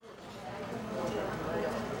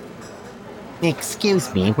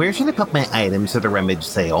Excuse me, where should I put my items at the rummage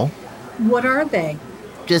sale? What are they?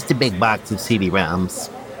 Just a big box of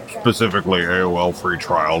CD-ROMs. Specifically AOL free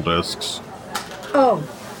trial discs. Oh,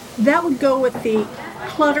 that would go with the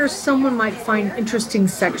clutter someone might find interesting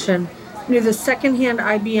section near the secondhand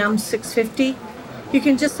IBM 650. You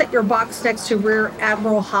can just set your box next to Rear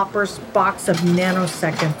Admiral Hopper's box of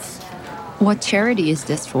nanoseconds. What charity is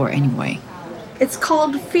this for, anyway? It's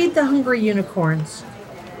called Feed the Hungry Unicorns.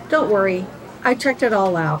 Don't worry, I checked it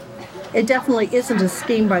all out. It definitely isn't a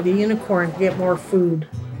scheme by the unicorn to get more food.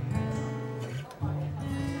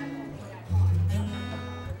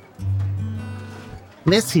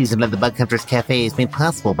 This season of the Bug Hunters Cafe is made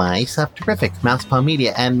possible by Sopterific, Mousepaw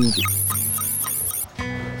Media, and...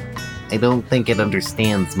 I don't think it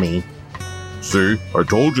understands me. See, I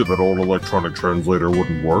told you that old electronic translator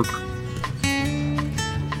wouldn't work.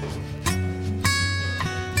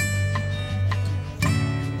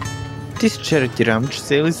 This charity rummage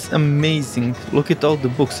sale is amazing. Look at all the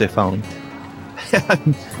books I found.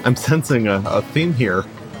 I'm sensing a theme here.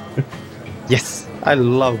 Yes, I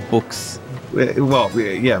love books. Well,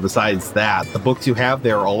 yeah, besides that, the books you have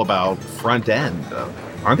there are all about front end.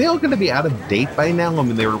 Aren't they all going to be out of date by now? I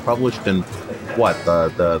mean, they were published in, what,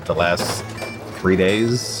 the last 3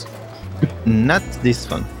 days? Not this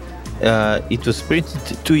one. It was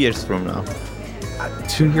printed 2 years from now.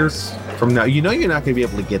 2 years from now? You know you're not going to be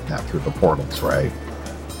able to get that through the portals, right?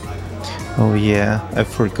 Oh yeah, I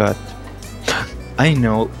forgot. I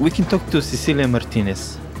know, we can talk to Cecelia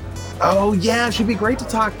Martinez. Oh, yeah, she'd be great to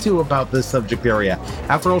talk to about this subject area.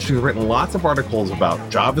 After all, she's written lots of articles about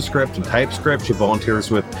JavaScript and TypeScript. She volunteers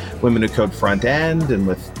with Women Who Code Front End and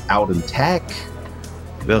with Out in Tech.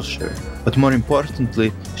 Well, sure. But more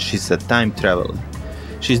importantly, she's a time traveler.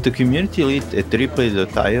 She's the community lead at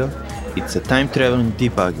Replay.io. It's a time-traveling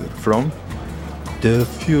debugger from the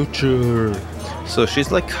future. So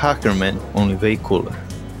she's like Hackerman, only way cooler.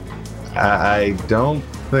 I don't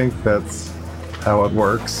think that's how it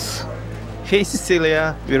works. Hey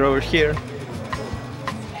Cecelia, we're over here.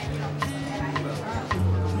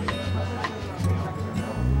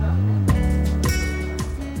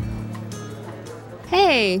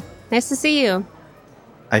 Hey, nice to see you.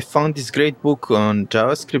 I found this great book on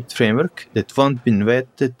JavaScript framework that won't be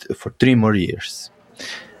vetted for 3 more years.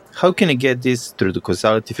 How can I get this through the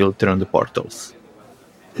causality filter on the portals?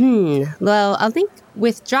 Well, I think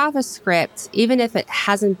with JavaScript, even if it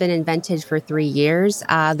hasn't been invented for 3 years,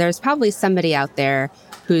 there's probably somebody out there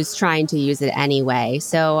who's trying to use it anyway.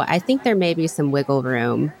 So I think there may be some wiggle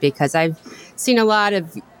room because I've seen a lot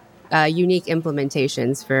of unique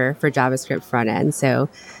implementations for JavaScript front end. So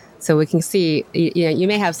we can see, you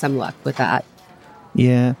may have some luck with that.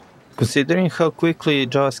 Yeah, considering how quickly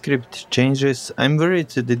JavaScript changes, I'm worried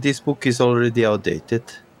that this book is already outdated.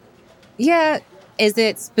 Yeah. Is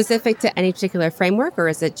it specific to any particular framework, or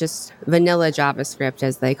is it just vanilla JavaScript,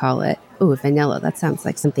 as they call it? Ooh, vanilla. That sounds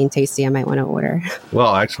like something tasty I might want to order.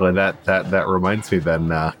 Well, actually, that reminds me then,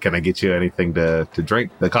 can I get you anything to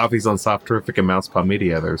drink? The coffee's on Sopterific and Mousepaw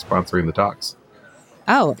Media. They're sponsoring the talks.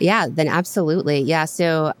 Oh, yeah, then absolutely. Yeah,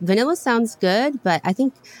 so vanilla sounds good, but I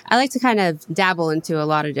think I like to kind of dabble into a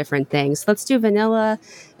lot of different things. Let's do vanilla.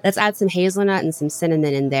 Let's add some hazelnut and some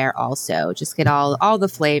cinnamon in there also. Just get all the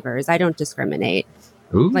flavors. I don't discriminate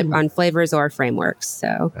on flavors or frameworks.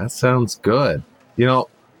 So that sounds good. You know,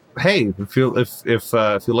 hey, if you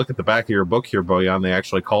look at the back of your book here, Bojan, they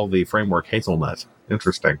actually call the framework hazelnut.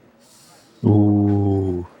 Interesting.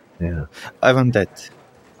 Ooh, yeah, I want that.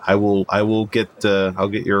 I'll get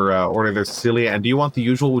your order there, Cecelia. And do you want the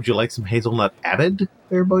usual? Would you like some hazelnut added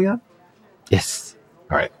there, Bojan? Yes.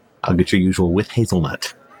 All right, I'll get your usual with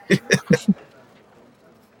hazelnut.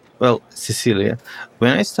 Well, Cecelia,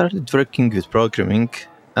 when I started working with programming,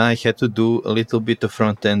 I had to do a little bit of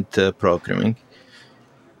front-end programming.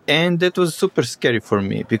 And that was super scary for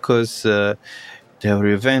me because there were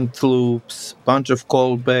event loops, bunch of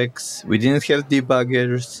callbacks, we didn't have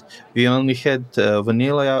debuggers, we only had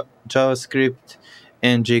vanilla JavaScript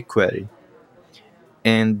and jQuery.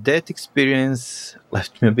 And that experience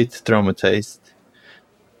left me a bit traumatized.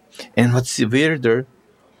 And what's weirder,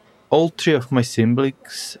 all 3 of my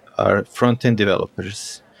siblings are front-end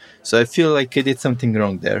developers. So I feel like I did something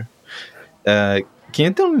wrong there. Can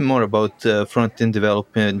you tell me more about front-end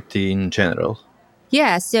development in general?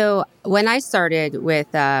 yeah, so when I started with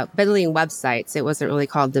building websites, it wasn't really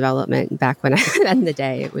called development back when in the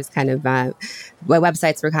day. It was kind of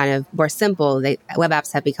websites were kind of more simple. Web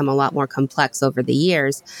apps have become a lot more complex over the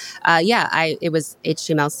years. It was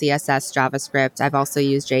HTML, CSS, JavaScript. I've also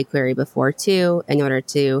used jQuery before too in order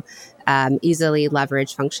to easily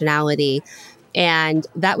leverage functionality. And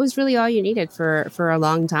that was really all you needed for a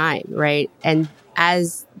long time, right? And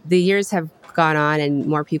as the years have gone on and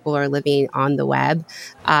more people are living on the web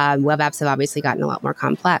apps have obviously gotten a lot more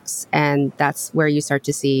complex. And that's where you start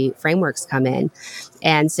to see frameworks come in.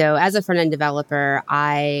 And so as a front-end developer,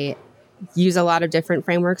 I use a lot of different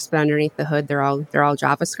frameworks, but underneath the hood, they're all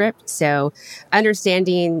JavaScript. So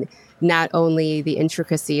understanding not only the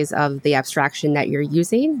intricacies of the abstraction that you're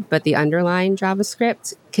using, but the underlying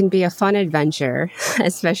JavaScript can be a fun adventure,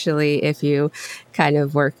 especially if you kind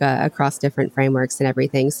of work across different frameworks and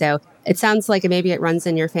everything. So it sounds like maybe it runs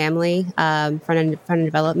in your family, front-end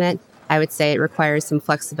development. I would say it requires some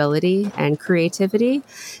flexibility and creativity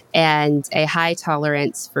and a high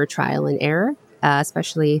tolerance for trial and error,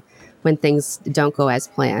 especially when things don't go as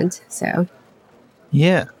planned. So,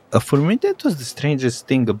 yeah, for me, that was the strangest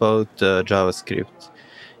thing about JavaScript.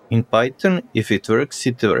 In Python, if it works,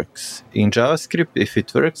 it works. In JavaScript, if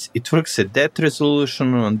it works at that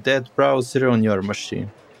resolution, on that browser, on your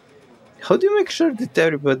machine. How do you make sure that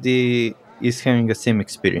everybody is having the same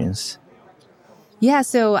experience? Yeah,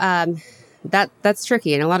 so that's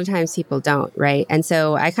tricky, and a lot of times people don't, right? And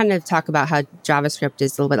so I kind of talk about how JavaScript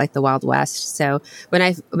is a little bit like the Wild West. So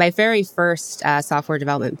when my very first software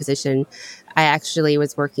development position, I actually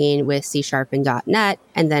was working with C# and .NET,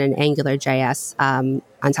 and then an Angular JS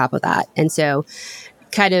on top of that. And so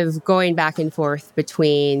kind of going back and forth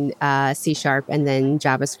between C# and then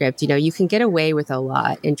JavaScript, you can get away with a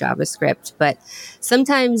lot in JavaScript, but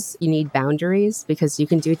sometimes you need boundaries because you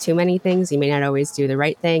can do too many things. You may not always do the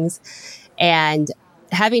right things. And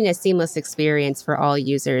having a seamless experience for all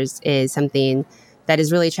users is something that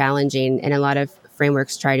is really challenging and a lot of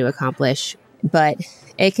frameworks try to accomplish, but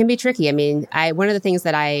it can be tricky. I mean, one of the things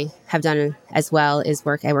that I have done as well is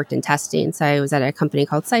I worked in testing. So I was at a company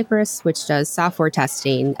called Cypress, which does software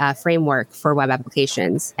testing framework for web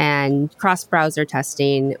applications. And cross-browser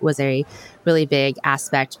testing was a really big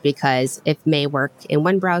aspect because it may work in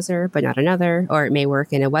one browser, but not another, or it may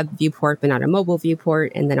work in a web viewport, but not a mobile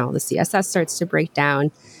viewport. And then all the CSS starts to break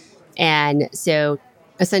down. And so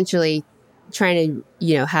essentially trying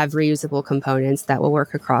to, have reusable components that will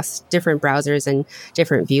work across different browsers and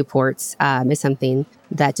different viewports is something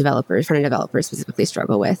that front-end developers specifically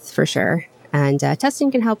struggle with for sure. And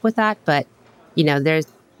testing can help with that, but, there's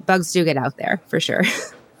bugs do get out there for sure.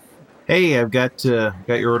 Hey, I've got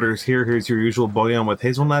your orders here. Here's your usual Bojan with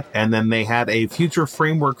hazelnut, and then they had a future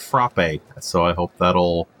framework frappe. So I hope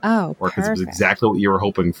that'll work. Perfect. It's exactly what you were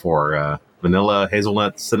hoping for. Vanilla,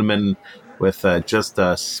 hazelnut, cinnamon, with just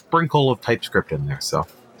a sprinkle of TypeScript in there. So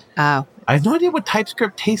I have no idea what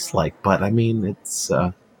TypeScript tastes like, but I mean, it's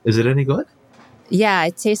is it any good? Yeah,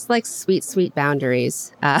 it tastes like sweet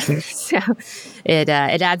boundaries. So it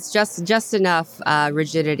adds just enough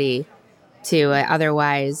rigidity to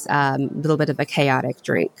otherwise a little bit of a chaotic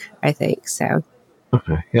drink, I think. So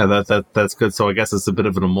okay, yeah, that's good. So I guess it's a bit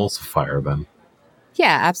of an emulsifier then.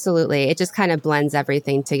 Yeah, absolutely. It just kind of blends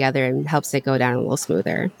everything together and helps it go down a little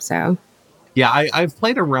smoother. So. Yeah, I've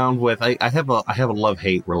played around with. I have a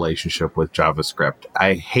love-hate relationship with JavaScript.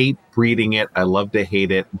 I hate reading it. I love to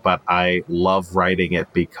hate it, but I love writing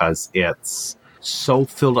it because it's so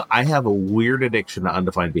filled. I have a weird addiction to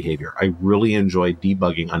undefined behavior. I really enjoy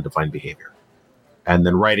debugging undefined behavior and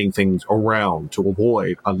then writing things around to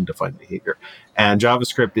avoid undefined behavior. And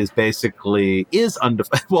JavaScript is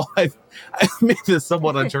undefined. Well, I've made this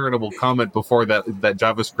somewhat uncharitable comment before that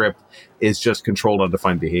JavaScript is just controlled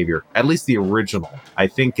undefined behavior. At least the original. I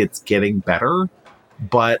think it's getting better.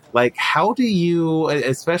 But how do you,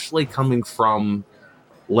 especially coming from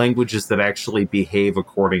languages that actually behave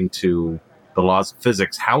according to the laws of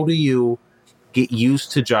physics, how do you get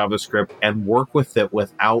used to JavaScript and work with it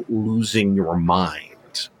without losing your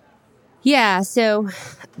mind? Yeah, so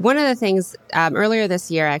one of the things earlier this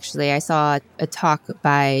year, actually, I saw a talk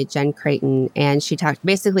by Jen Creighton, and she talked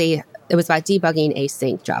basically, it was about debugging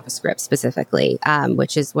async JavaScript specifically,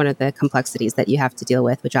 which is one of the complexities that you have to deal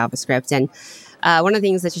with JavaScript. And one of the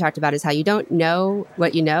things that she talked about is how you don't know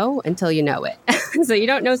what you know until you know it. So you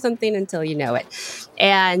don't know something until you know it.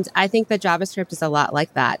 And I think that JavaScript is a lot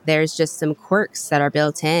like that. There's just some quirks that are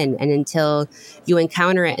built in, and until you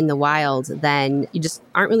encounter it in the wild, then you just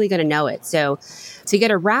aren't really going to know it. So to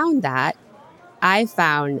get around that, I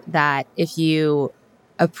found that if you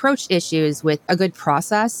approach issues with a good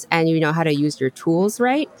process and you know how to use your tools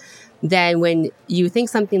right, then when you think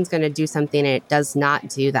something's going to do something and it does not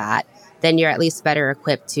do that, then you're at least better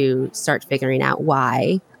equipped to start figuring out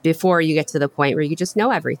why before you get to the point where you just know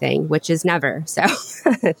everything, which is never. So,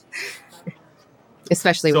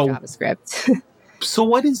 especially with JavaScript. So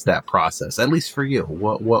what is that process? At least for you,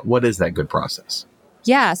 what is that good process?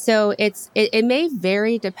 Yeah, so it may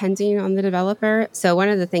vary depending on the developer. So one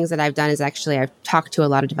of the things that I've done is actually I've talked to a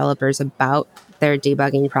lot of developers about their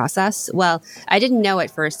debugging process. Well, I didn't know at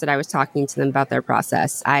first that I was talking to them about their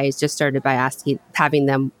process. I just started by having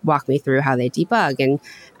them walk me through how they debug and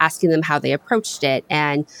asking them how they approached it.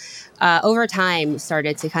 And over time,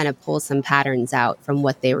 started to kind of pull some patterns out from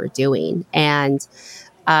what they were doing. And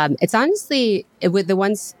it's honestly with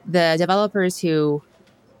the developers who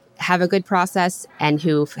have a good process and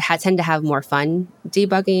who tend to have more fun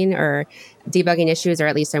debugging or debugging issues, or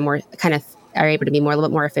at least are able to be a little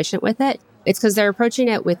bit more efficient with it. It's because they're approaching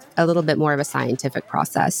it with a little bit more of a scientific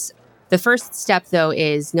process. The first step, though,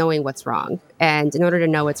 is knowing what's wrong. And in order to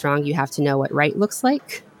know what's wrong, you have to know what right looks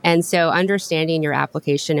like. And so understanding your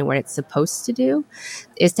application and what it's supposed to do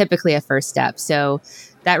is typically a first step. So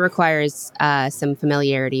that requires some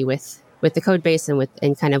familiarity with the code base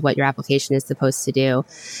and kind of what your application is supposed to do.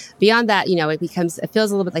 Beyond that, it feels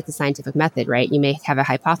a little bit like the scientific method, right? You may have a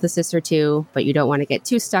hypothesis or two, but you don't want to get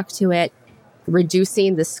too stuck to it.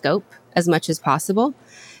 Reducing the scope as much as possible.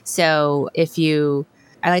 So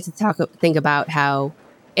I like to think about how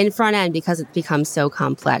in front end, because it becomes so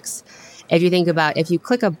complex, if you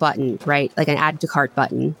click a button, right, like an add to cart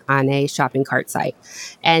button on a shopping cart site,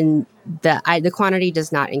 and the quantity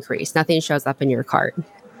does not increase, nothing shows up in your cart.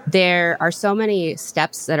 There are so many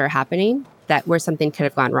steps that are happening where something could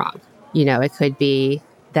have gone wrong. It could be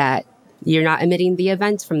that you're not emitting the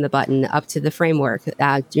event from the button up to the framework.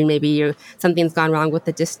 Something's gone wrong with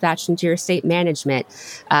the dispatch into your state management.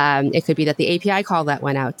 It could be that the API call that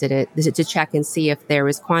went out to check and see if there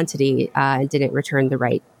was quantity and didn't return the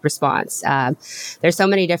right response. There's so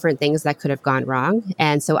many different things that could have gone wrong.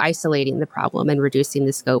 And so isolating the problem and reducing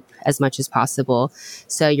the scope as much as possible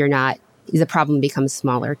so the problem becomes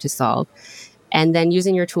smaller to solve. And then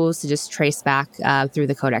using your tools to just trace back through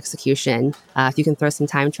the code execution. If you can throw some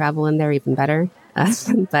time travel in there, even better.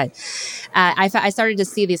 But I started to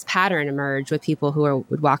see this pattern emerge with people who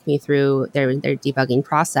would walk me through their debugging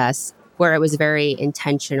process, where it was a very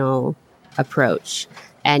intentional approach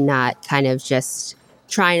and not kind of just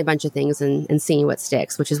trying a bunch of things and seeing what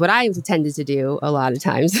sticks, which is what I tended to do a lot of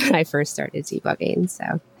times when I first started debugging.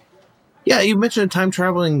 So. Yeah, you mentioned a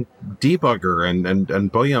time-traveling debugger,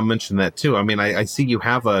 and Bojan mentioned that too. I mean, I see you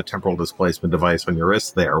have a temporal displacement device on your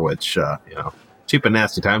wrist there, which, cheap and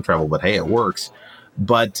nasty time travel, but hey, it works.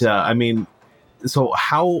 But, so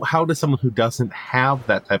how does someone who doesn't have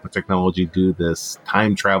that type of technology do this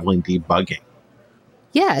time-traveling debugging?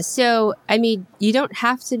 Yeah, so, you don't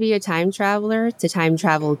have to be a time traveler to time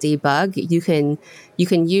travel debug. You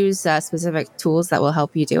can use specific tools that will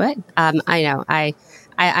help you do it. I know,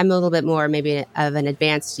 I'm a little bit more maybe of an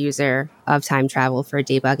advanced user of time travel for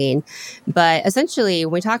debugging. But essentially,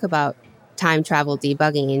 when we talk about time travel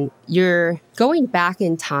debugging, you're going back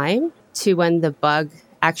in time to when the bug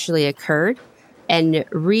actually occurred and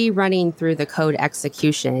rerunning through the code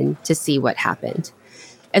execution to see what happened.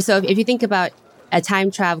 And so if you think about a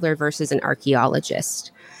time traveler versus an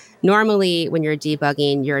archaeologist, normally, when you're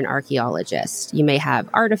debugging, you're an archaeologist. You may have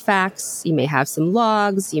artifacts, you may have some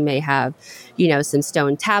logs, you may have, some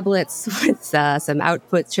stone tablets with some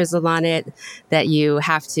output chiseled on it that you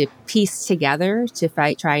have to piece together to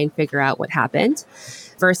try and figure out what happened,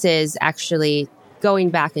 versus actually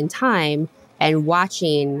going back in time and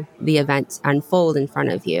watching the event unfold in front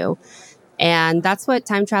of you. And that's what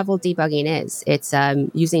time travel debugging is. It's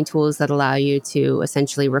using tools that allow you to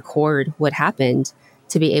essentially record what happened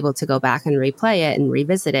to be able to go back and replay it and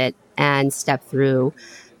revisit it and step through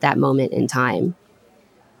that moment in time.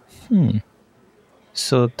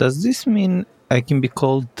 So does this mean I can be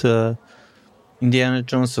called Indiana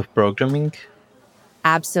Jones of programming?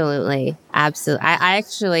 Absolutely. I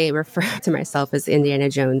actually refer to myself as Indiana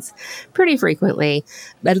Jones pretty frequently,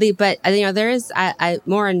 but there is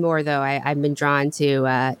more and more though. I've been drawn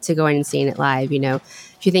to going and seeing it live.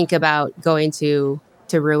 If you think about going to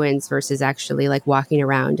ruins versus actually like walking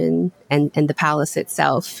around and the palace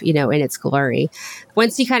itself, in its glory.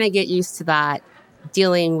 Once you kind of get used to that,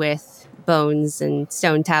 dealing with bones and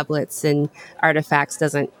stone tablets and artifacts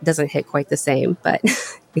doesn't hit quite the same, but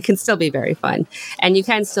it can still be very fun. And you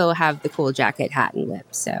can still have the cool jacket, hat, and whip.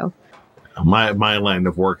 So my line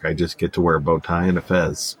of work, I just get to wear a bow tie and a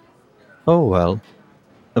fez. Oh, well.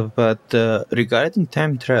 But regarding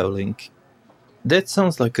time traveling, that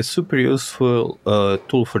sounds like a super useful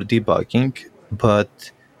tool for debugging,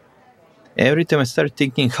 but every time I start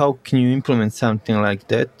thinking, how can you implement something like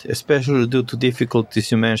that, especially due to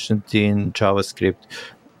difficulties you mentioned in JavaScript,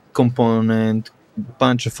 component,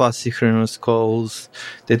 bunch of asynchronous calls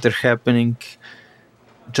that are happening.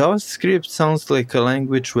 JavaScript sounds like a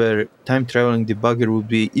language where time-traveling debugger would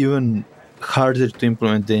be even harder to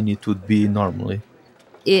implement than it would be normally.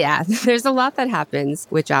 Yeah, there's a lot that happens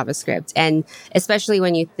with JavaScript, and especially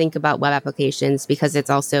when you think about web applications, because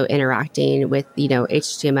it's also interacting with,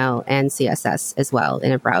 HTML and CSS as well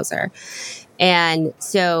in a browser. And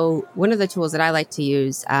so one of the tools that I like to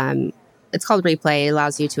use, it's called Replay. It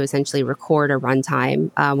allows you to essentially record a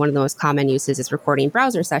runtime. One of the most common uses is recording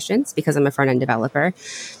browser sessions, because I'm a front-end developer.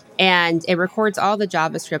 And it records all the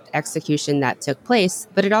JavaScript execution that took place,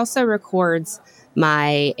 but it also records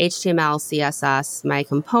my HTML, CSS, my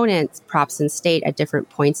components, props, and state at different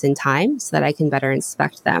points in time so that I can better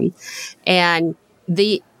inspect them. And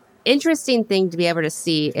the interesting thing to be able to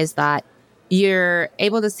see is that you're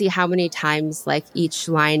able to see how many times like each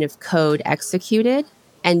line of code executed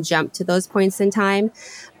and jump to those points in time.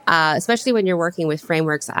 Especially when you're working with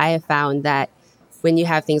frameworks, I have found that when you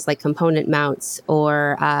have things like component mounts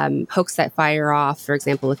or hooks that fire off, for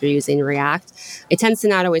example, if you're using React, it tends to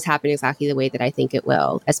not always happen exactly the way that I think it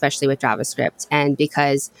will, especially with JavaScript. And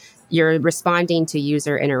because you're responding to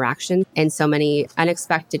user interaction in so many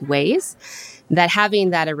unexpected ways, that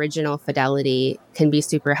having that original fidelity can be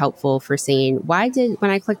super helpful for seeing when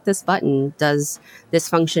I click this button, does this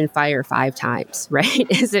function fire 5 times, right?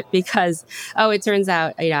 Is it because, it turns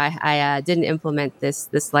out, I didn't implement this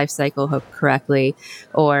lifecycle hook correctly,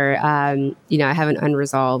 or, I have an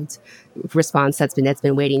unresolved response that's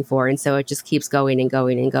been waiting for. And so it just keeps going and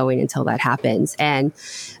going and going until that happens. And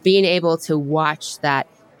being able to watch that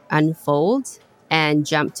unfold and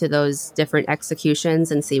jump to those different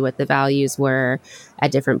executions and see what the values were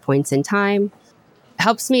at different points in time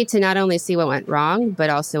helps me to not only see what went wrong, but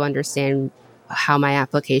also understand how my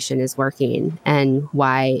application is working and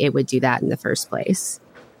why it would do that in the first place.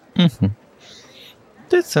 Mm-hmm.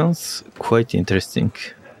 That sounds quite interesting.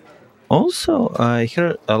 Also, I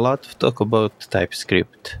heard a lot of talk about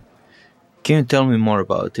TypeScript. Can you tell me more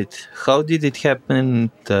about it? How did it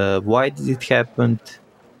happen? Why did it happen?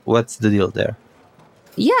 What's the deal there?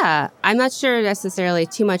 Yeah, I'm not sure necessarily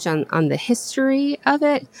too much on the history of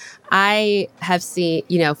it. I have seen,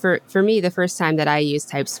 for me, the first time that I used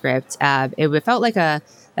TypeScript, it felt like a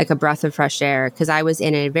breath of fresh air, because I was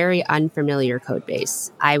in a very unfamiliar code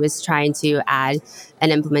base. I was trying to add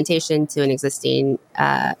an implementation to an existing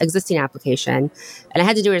application, and I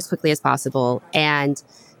had to do it as quickly as possible. And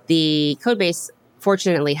the code base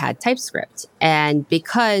fortunately had TypeScript. And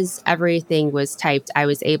because everything was typed,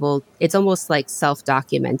 it's almost like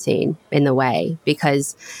self-documenting in the way,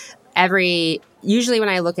 because usually when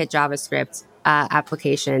I look at JavaScript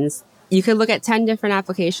applications, you could look at 10 different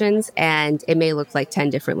applications and it may look like 10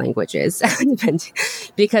 different languages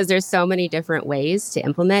because there's so many different ways to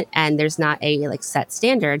implement, and there's not a set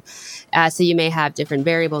standard. So you may have different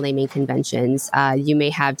variable naming conventions. You may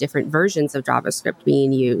have different versions of JavaScript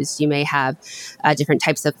being used. You may have different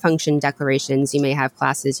types of function declarations. You may have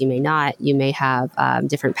classes. You may not. You may have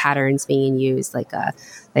different patterns being used, like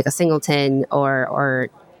a singleton or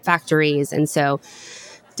factories. And so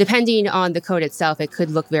depending on the code itself, it could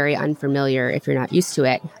look very unfamiliar if you're not used to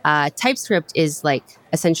it. TypeScript is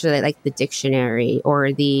essentially like the dictionary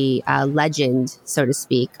or the legend, so to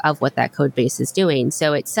speak, of what that code base is doing.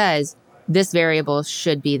 So it says this variable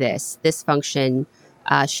should be this function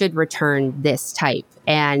should return this type.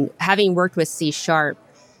 And having worked with C#,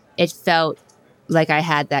 it felt like I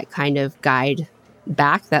had that kind of guide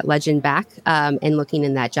back, that legend back, and looking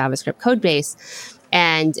in that JavaScript code base.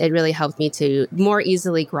 And it really helped me to more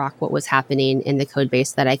easily grok what was happening in the code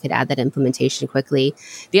base, that I could add that implementation quickly.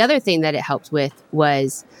 The other thing that it helped with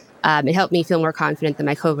was it helped me feel more confident that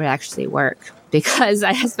my code would actually work, because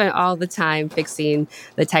I had spent all the time fixing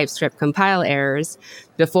the TypeScript compile errors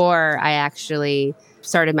before I actually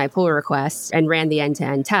started my pull requests and ran the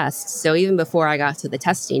end-to-end tests. So even before I got to the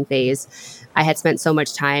testing phase, I had spent so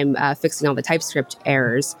much time fixing all the TypeScript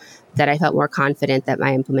errors that I felt more confident that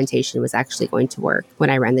my implementation was actually going to work when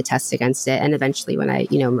I ran the tests against it, and eventually when I,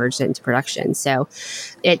 merged it into production. So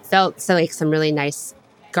it felt like some really nice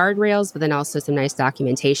guardrails, but then also some nice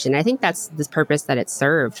documentation. I think that's the purpose that it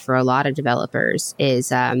served for a lot of developers, is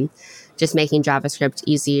just making JavaScript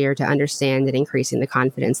easier to understand and increasing the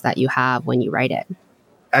confidence that you have when you write it.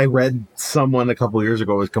 I read someone a couple of years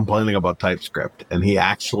ago was complaining about TypeScript, and he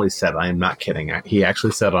actually said, I am not kidding, he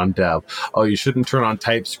actually said on dev, oh, you shouldn't turn on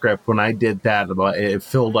TypeScript. When I did that, it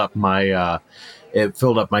filled up my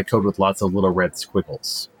code with lots of little red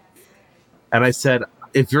squiggles. And I said,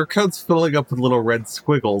 if your code's filling up with little red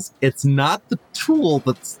squiggles, it's not the tool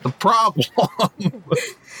that's the problem.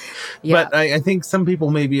 Yeah. But I think some people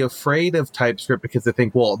may be afraid of TypeScript because they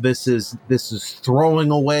think, well, this is throwing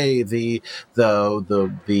away the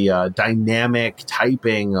dynamic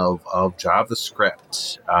typing of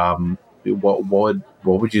JavaScript.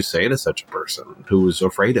 What would you say to such a person who is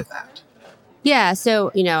afraid of that? Yeah.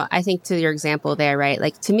 So, I think to your example there, right?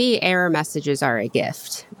 Like to me, error messages are a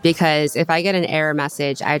gift because if I get an error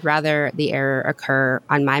message, I'd rather the error occur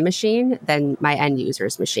on my machine than my end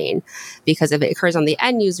user's machine. Because if it occurs on the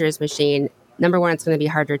end user's machine, number one, it's going to be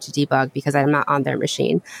harder to debug because I'm not on their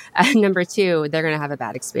machine. And number two, they're going to have a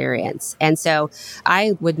bad experience. And so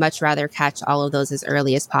I would much rather catch all of those as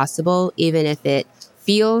early as possible, even if it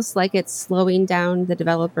feels like it's slowing down the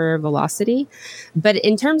developer velocity. But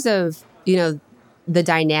in terms of the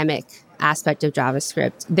dynamic aspect of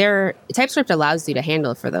JavaScript, TypeScript allows you to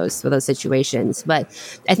handle for those situations. But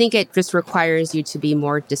I think it just requires you to be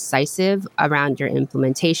more decisive around your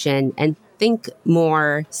implementation and think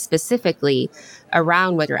more specifically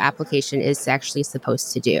around what your application is actually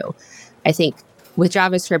supposed to do. I think with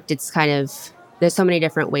JavaScript, it's there's so many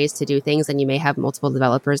different ways to do things, and you may have multiple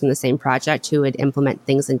developers in the same project who would implement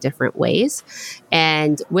things in different ways.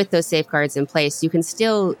 And with those safeguards in place, you can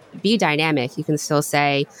still be dynamic. You can still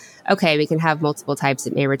say, okay, we can have multiple types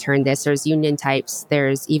that may return this. There's union types.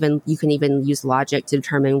 You can even use logic to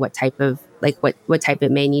determine what type of what type it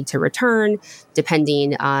may need to return,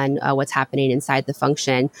 depending on what's happening inside the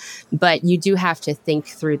function. But you do have to think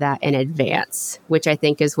through that in advance, which I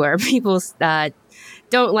think is where people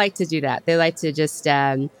don't like to do that. They like to just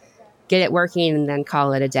get it working and then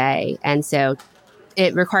call it a day. And so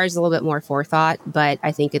it requires a little bit more forethought. But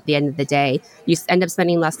I think at the end of the day, you end up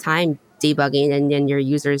spending less time debugging, and then your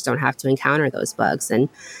users don't have to encounter those bugs. And,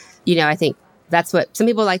 I think that's what some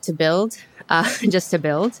people like to build, just to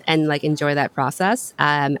build and enjoy that process.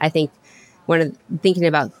 I think thinking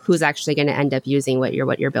about who's actually going to end up using what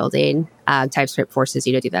you're building, TypeScript forces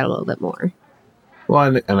you to do that a little bit more.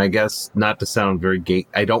 Well, and I guess not to sound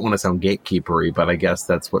I don't want to sound gatekeepery, but I guess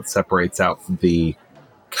that's what separates out the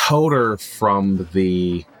coder from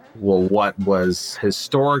what was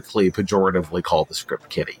historically pejoratively called the script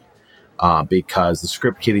kiddie. Because the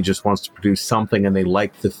script kiddie just wants to produce something, and they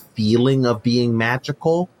like the feeling of being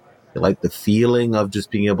magical. They like the feeling of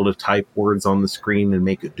just being able to type words on the screen and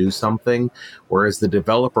make it do something, whereas the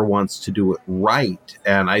developer wants to do it right.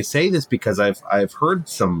 And I say this because I've heard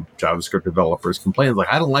some JavaScript developers complain,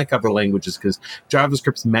 I don't like other languages because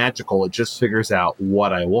JavaScript's magical. It just figures out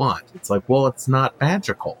what I want. It's well, it's not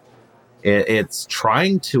magical. It's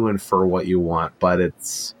trying to infer what you want, but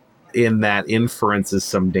it's in that inference is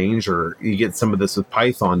some danger. You get some of this with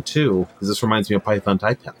Python too, because this reminds me of Python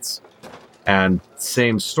type hints. And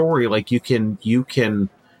same story, you can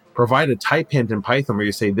provide a type hint in Python where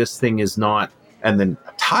you say this thing is not, and then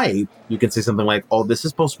a type, you can say something like, oh, this is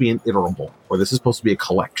supposed to be an iterable, or this is supposed to be a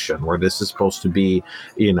collection, or this is supposed to be,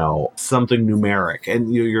 something numeric.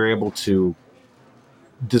 And you're able to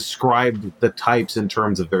describe the types in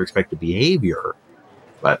terms of their expected behavior.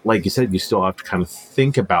 But like you said, you still have to kind of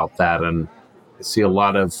think about that. And I see a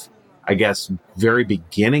lot of, I guess, very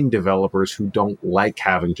beginning developers who don't like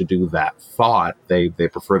having to do that thought. They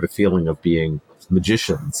prefer the feeling of being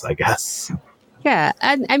magicians, I guess. Yeah.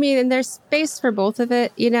 And there's space for both of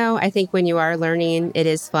it. I think when you are learning, it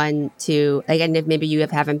is fun to, again, if maybe you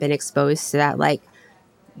haven't been exposed to that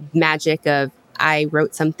magic of I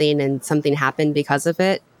wrote something and something happened because of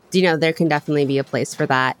it, there can definitely be a place for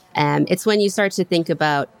that. It's when you start to think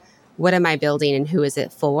about what am I building and who is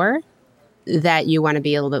it for, that you want to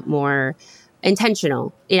be a little bit more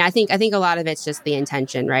intentional. I think a lot of it's just the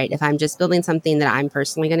intention, right? If I'm just building something that I'm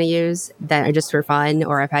personally going to use that are just for fun,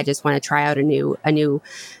 or if I just want to try out a new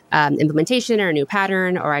implementation or a new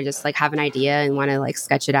pattern, or I just have an idea and want to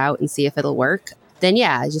sketch it out and see if it'll work, then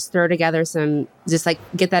yeah, just throw together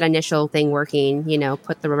get that initial thing working,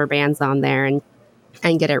 put the rubber bands on there and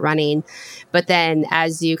get it running. But then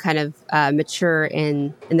as you kind of mature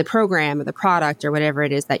in the program or the product or whatever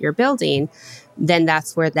it is that you're building, then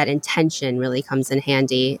that's where that intention really comes in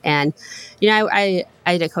handy. And, I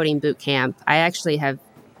did a coding boot camp. I actually have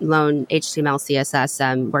known HTML,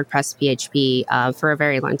 CSS, WordPress, PHP for a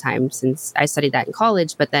very long time since I studied that in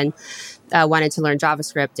college, but then wanted to learn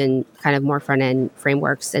JavaScript and kind of more front-end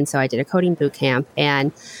frameworks. And so I did a coding boot camp,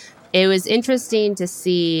 and it was interesting to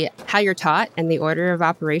see how you're taught and the order of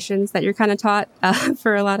operations that you're kind of taught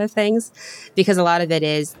for a lot of things, because a lot of it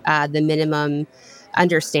is the minimum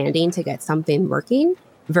understanding to get something working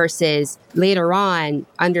versus later on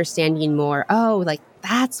understanding more,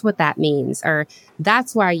 that's what that means, or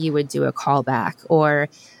that's why you would do a callback, or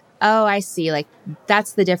oh, I see. Like,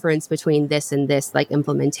 that's the difference between this and this, like,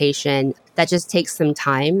 implementation. That just takes some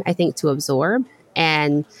time, I think, to absorb.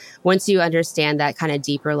 And once you understand that kind of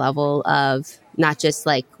deeper level of not just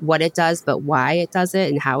like what it does, but why it does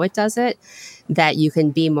it and how it does it, that you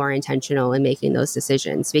can be more intentional in making those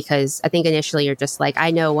decisions. Because I think initially you're just like,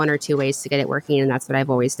 I know one or two ways to get it working, and that's what I've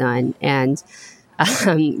always done. And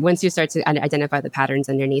once you start to identify the patterns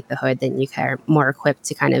underneath the hood, then you are more equipped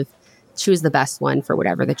to kind of choose the best one for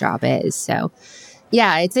whatever the job is. So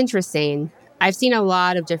yeah, it's interesting. I've seen a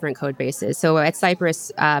lot of different code bases. So at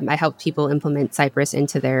Cypress, I help people implement Cypress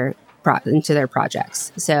into their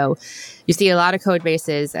projects. So you see a lot of code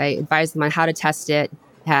bases. I advise them on how to test it,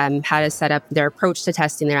 how to set up their approach to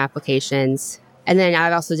testing their applications. And then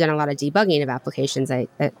I've also done a lot of debugging of applications.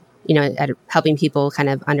 At helping people kind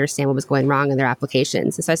of understand what was going wrong in their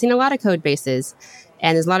applications. And so I've seen a lot of code bases,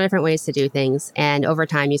 and there's a lot of different ways to do things. And over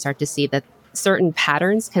time, you start to see that certain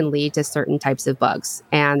patterns can lead to certain types of bugs.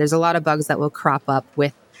 And there's a lot of bugs that will crop up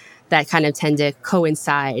with that kind of tend to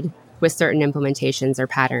coincide with certain implementations or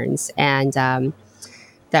patterns. And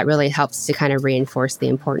that really helps to kind of reinforce the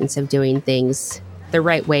importance of doing things the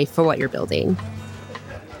right way for what you're building.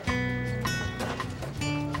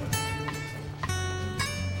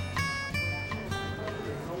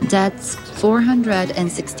 That's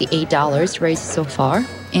 $468 raised so far,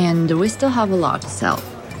 and we still have a lot to sell.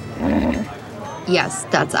 Yes,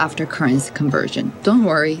 that's after currency conversion. Don't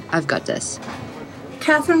worry, I've got this.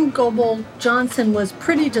 Catherine Goebel Johnson was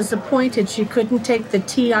pretty disappointed she couldn't take the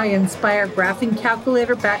TI Inspire graphing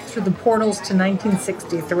calculator back through the portals to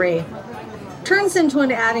 1963. Turns into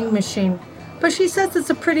an adding machine, but she says it's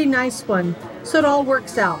a pretty nice one, so it all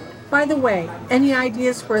works out. By the way, any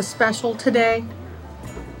ideas for a special today?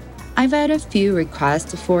 I've had a few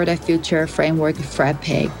requests for the future framework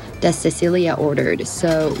frappe that Cecelia ordered,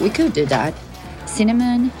 so we could do that.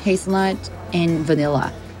 Cinnamon, hazelnut, and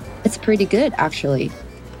vanilla. It's pretty good, actually.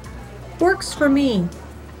 Works for me.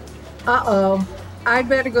 Uh-oh. I'd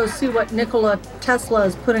better go see what Nikola Tesla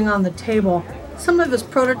is putting on the table. Some of his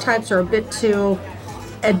prototypes are a bit too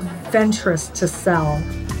adventurous to sell.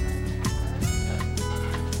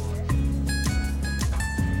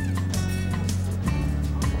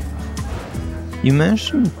 You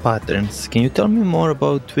mentioned patterns. Can you tell me more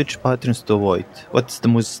about which patterns to avoid? What's the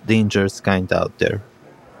most dangerous kind out there?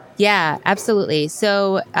 Yeah, absolutely.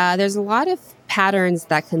 So there's a lot of patterns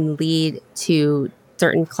that can lead to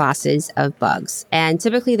certain classes of bugs. And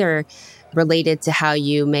typically they're related to how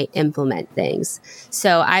you may implement things.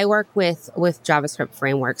 So I work with JavaScript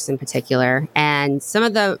frameworks in particular, and some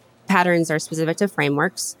of the patterns are specific to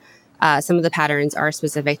frameworks. Some of the patterns are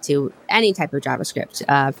specific to any type of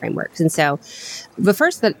JavaScript frameworks. And so the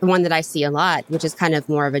first one that I see a lot, which is kind of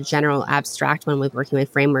more of a general abstract one with working with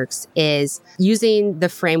frameworks, is using the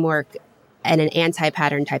framework in an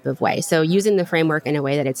anti-pattern type of way. So using the framework in a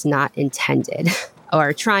way that it's not intended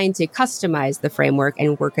or trying to customize the framework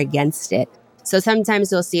and work against it. So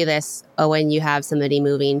sometimes you'll see this when you have somebody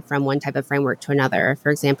moving from one type of framework to another. For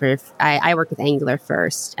example, if I worked with Angular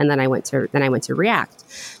first, and then I went to React.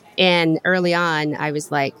 And early on, I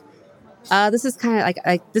was like, this is kind of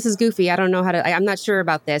like this is goofy. I don't know how to, I'm not sure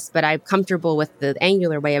about this, but I'm comfortable with the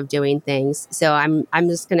Angular way of doing things. So I'm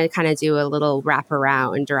just going to kind of do a little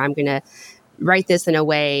wraparound, or I'm going to write this in a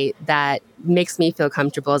way that makes me feel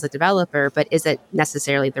comfortable as a developer, but isn't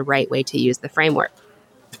necessarily the right way to use the framework.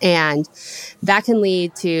 And that can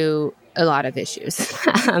lead to a lot of issues.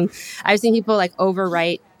 I've seen people like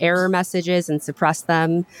overwrite error messages and suppress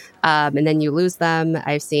them, and then you lose them.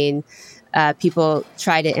 I've seen people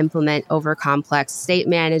try to implement over complex state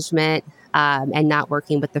management and not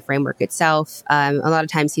working with the framework itself. A lot of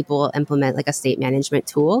times people will implement like a state management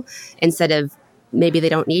tool instead of, maybe they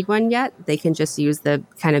don't need one yet. They can just use the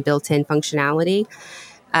kind of built-in functionality.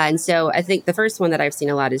 And so I think the first one that I've seen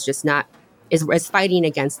a lot is just is fighting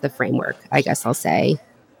against the framework, I guess I'll say.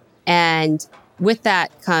 And with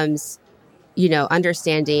that comes,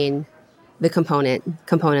 understanding the component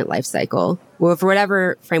lifecycle. Well, for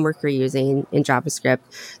whatever framework you're using in JavaScript,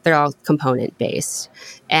 they're all component based.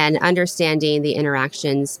 And understanding the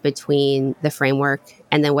interactions between the framework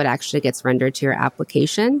and then what actually gets rendered to your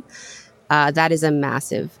application, that is a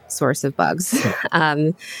massive source of bugs.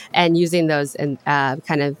 And using those and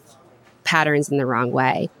kind of patterns in the wrong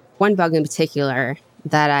way. One bug in particular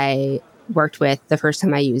that I worked with the first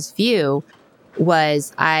time I used Vue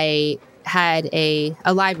was I had a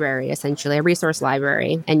library, essentially a resource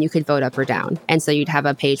library, and you could vote up or down. And so you'd have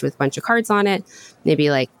a page with a bunch of cards on it,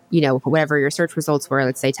 maybe like, whatever your search results were,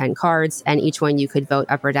 let's say 10 cards, and each one you could vote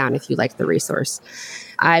up or down if you liked the resource.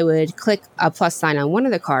 I would click a plus sign on one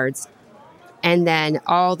of the cards, and then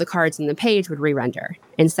all the cards in the page would re-render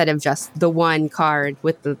instead of just the one card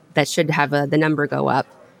with that should have the number go up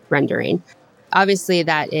rendering. Obviously,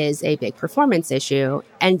 that is a big performance issue.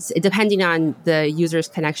 And depending on the user's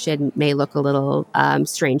connection may look a little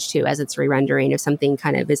strange too, as it's re-rendering if something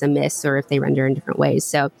kind of is amiss or if they render in different ways.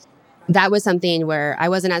 So that was something where I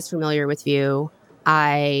wasn't as familiar with Vue.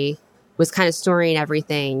 I was kind of storing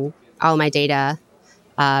everything, all my data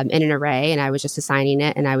in an array, and I was just assigning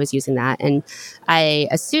it and I was using that. And I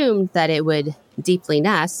assumed that it would deeply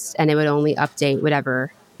nest and it would only update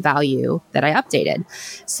whatever value that I updated.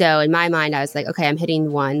 So in my mind, I was like, okay, I'm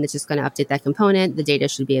hitting one that's just going to update that component. The data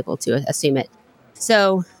should be able to assume it.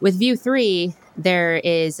 So with Vue 3, there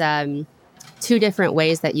is two different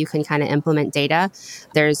ways that you can kind of implement data.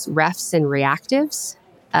 There's refs and reactives.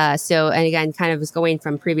 And again, kind of was going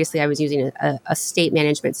from previously I was using a state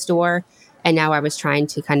management store, and now I was trying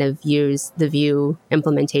to kind of use the Vue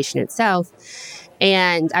implementation itself.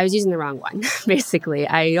 And I was using the wrong one, basically.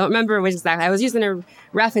 I don't remember which exactly. I was using a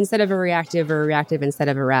ref instead of a reactive or a reactive instead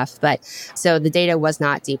of a ref. But so the data was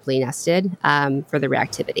not deeply nested for the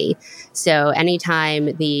reactivity. So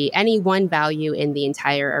anytime any one value in the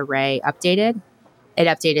entire array updated, it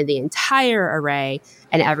updated the entire array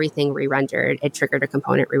and everything re-rendered. It triggered a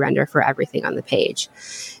component re-render for everything on the page.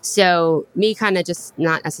 So me kind of just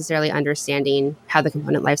not necessarily understanding how the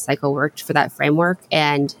component lifecycle worked for that framework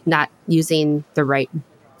and not using the right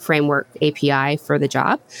framework API for the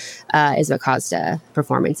job is what caused a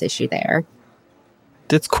performance issue there.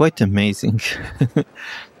 That's quite amazing.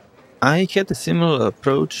 I had a similar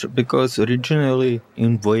approach because originally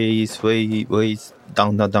in ways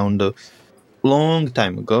down the long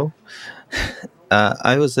time ago,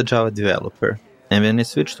 I was a Java developer, and when I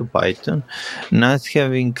switched to Python, not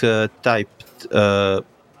having a typed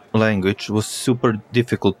language was super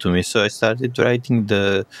difficult to me. So I started writing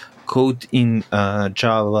the code in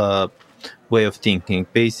Java way of thinking,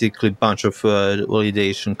 basically a bunch of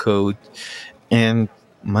validation code, and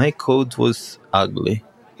my code was ugly.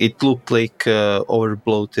 It looked like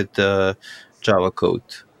overbloated Java code.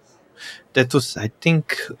 That was, I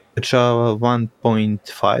think, Java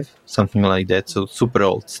 1.5, something like that, so super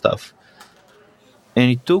old stuff.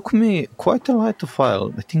 And it took me quite a while to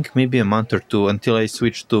file, I think maybe a month or two, until I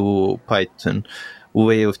switched to Python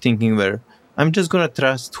way of thinking where I'm just going to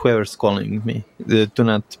trust whoever's calling me to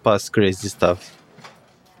not pass crazy stuff.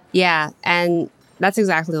 Yeah, and that's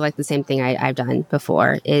exactly like the same thing I've done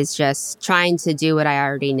before, is just trying to do what I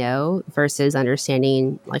already know versus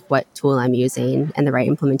understanding like what tool I'm using and the right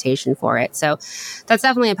implementation for it. So that's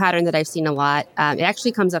definitely a pattern that I've seen a lot. It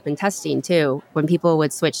actually comes up in testing too, when people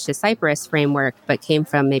would switch to Cypress framework, but came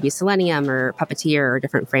from maybe Selenium or Puppeteer or a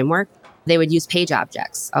different framework. They would use page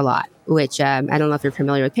objects a lot, which I don't know if you're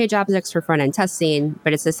familiar with page objects for front-end testing,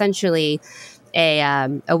 but it's essentially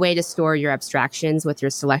a way to store your abstractions with your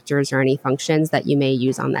selectors or any functions that you may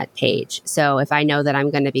use on that page. So if I know that I'm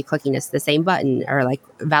going to be clicking the same button or like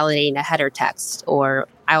validating a header text, or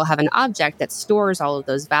I will have an object that stores all of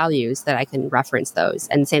those values that I can reference those.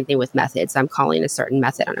 And same thing with methods. I'm calling a certain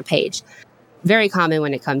method on a page. Very common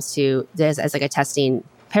when it comes to this as like a testing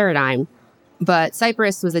paradigm. But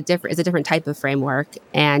Cypress is a different type of framework,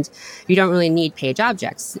 and you don't really need page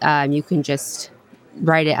objects. You can just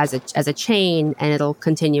write it as a chain, and it'll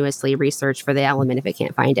continuously research for the element if it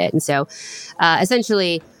can't find it. And so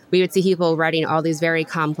essentially, we would see people writing all these very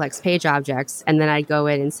complex page objects, and then I'd go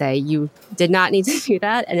in and say, you did not need to do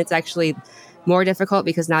that. And it's actually more difficult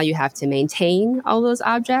because now you have to maintain all those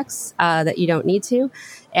objects that you don't need to.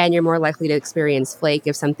 And you're more likely to experience flake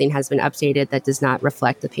if something has been updated that does not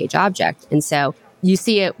reflect the page object. And so you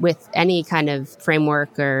see it with any kind of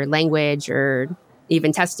framework or language or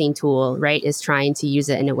even testing tool, right, is trying to use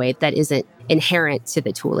it in a way that isn't inherent to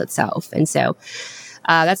the tool itself. And so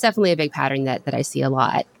that's definitely a big pattern that I see a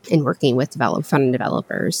lot in working with front-end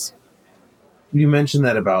developers. You mentioned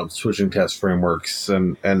that about switching test frameworks.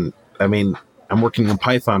 And I mean, I'm working in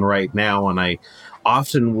Python right now, and I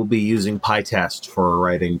often will be using PyTest for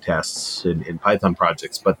writing tests in Python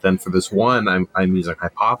projects. But then for this one, I'm using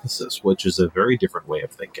Hypothesis, which is a very different way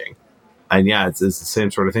of thinking. And yeah, it's the same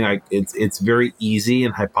sort of thing. It's very easy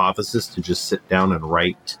in Hypothesis to just sit down and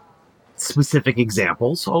write specific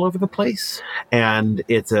examples all over the place. And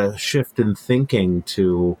it's a shift in thinking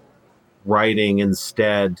to writing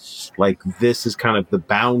instead, like, this is kind of the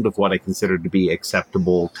bound of what I consider to be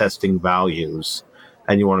acceptable testing values.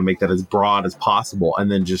 And you want to make that as broad as possible,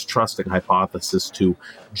 and then just trusting Hypothesis to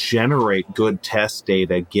generate good test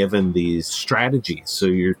data given these strategies. So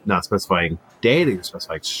you're not specifying data, you're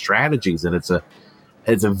specifying strategies, and it's a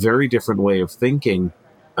very different way of thinking.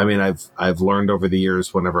 I mean, I've learned over the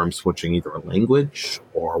years whenever I'm switching either a language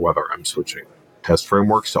or whether I'm switching test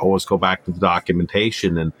frameworks to always go back to the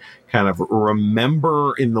documentation and kind of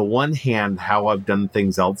remember in the one hand how I've done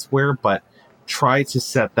things elsewhere, but try to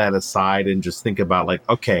set that aside and just think about like,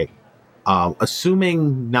 okay,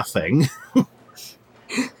 assuming nothing,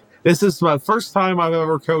 this is my first time I've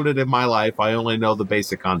ever coded in my life. I only know the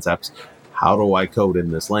basic concepts. How do I code in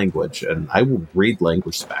this language? And I will read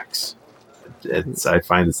language specs. I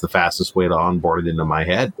find it's the fastest way to onboard it into my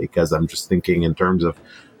head because I'm just thinking in terms of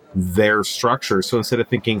their structure. So instead of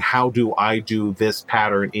thinking, how do I do this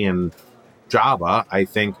pattern in Java, I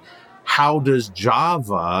think, how does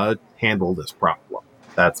Java handle this problem?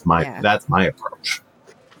 That's my approach.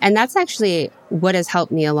 And that's actually what has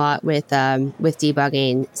helped me a lot with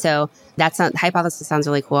debugging. So hypothesis sounds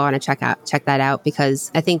really cool. I want to check that out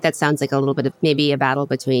because I think that sounds like a little bit of maybe a battle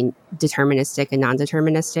between deterministic and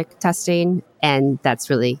non-deterministic testing. And that's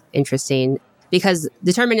really interesting because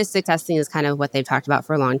deterministic testing is kind of what they've talked about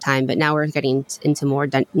for a long time. But now we're getting into more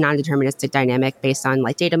non-deterministic dynamic based on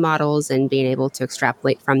like data models and being able to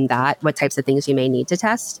extrapolate from that what types of things you may need to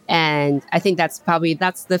test. And I think that's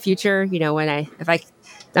the future. You know,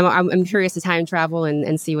 I'm curious to time travel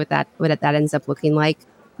and see what that ends up looking like.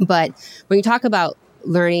 But when you talk about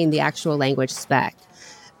learning the actual language spec,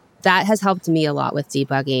 that has helped me a lot with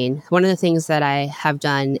debugging. One of the things that I have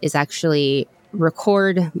done is actually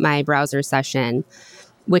record my browser session,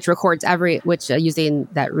 which using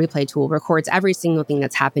that replay tool records every single thing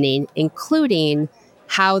that's happening, including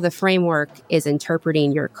how the framework is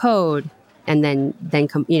interpreting your code and then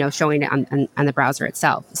showing it on the browser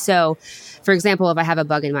itself. So, for example, if I have a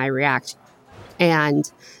bug in my React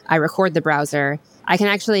and I record the browser, I can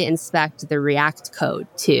actually inspect the React code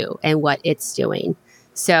too and what it's doing.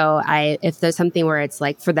 So if there's something where it's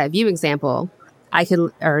like for that view example,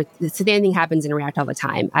 the same thing happens in React all the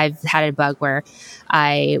time. I've had a bug where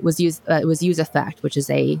it was use effect, which is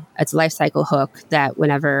it's a lifecycle hook that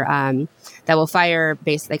whenever that will fire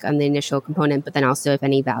based like on the initial component, but then also if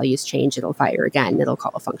any values change, it'll fire again. It'll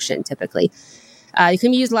call a function typically. It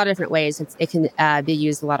can be used a lot of different ways. It can be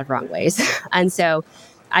used a lot of wrong ways, and so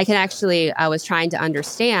I was trying to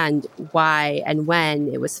understand why and when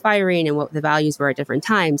it was firing and what the values were at different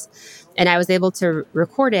times. And I was able to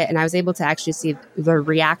record it and I was able to actually see the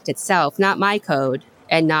React itself, not my code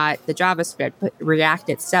and not the JavaScript, but React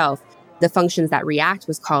itself, the functions that React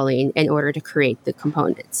was calling in order to create the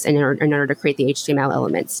components and in order to create the HTML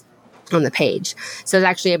elements on the page. So I was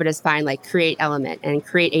actually able to find like create element and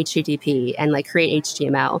create HTTP and like create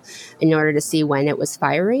HTML in order to see when it was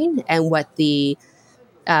firing and what the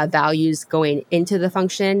values going into the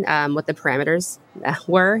function, what the parameters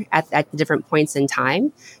were at the different points in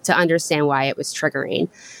time to understand why it was triggering.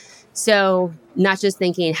 So not just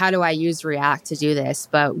thinking, how do I use React to do this,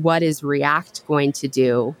 but what is React going to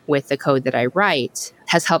do with the code that I write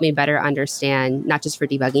has helped me better understand, not just for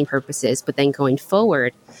debugging purposes, but then going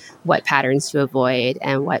forward, what patterns to avoid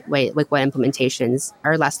and what implementations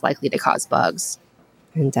are less likely to cause bugs.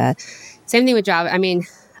 And same thing with Java. I mean,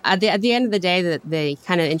 at the end of the day, the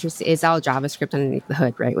kind of interest is all JavaScript underneath the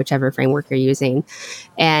hood, right? Whichever framework you're using.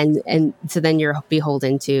 And so then you're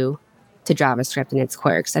beholden to JavaScript and its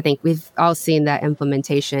quirks. I think we've all seen that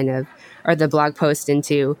implementation or the blog post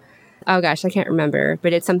into, oh gosh, I can't remember,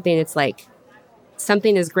 but it's like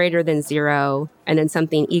something is greater than 0 and then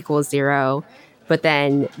something equals 0, but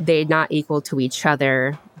then they're not equal to each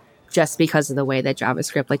other just because of the way that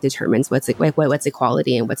JavaScript like determines what's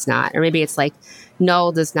equality and what's not. Or maybe it's like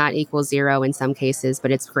null does not equal 0 in some cases, but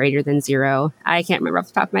it's greater than 0. I can't remember off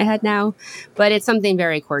the top of my head now, but it's something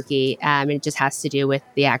very quirky. And it just has to do with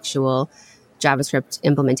the actual JavaScript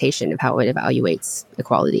implementation of how it evaluates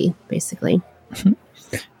equality, basically.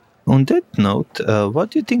 On that note,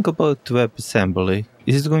 what do you think about WebAssembly?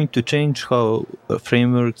 Is it going to change how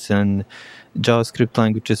frameworks and JavaScript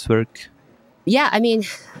languages work? Yeah, I mean,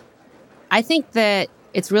 I think that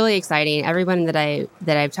it's really exciting. Everyone that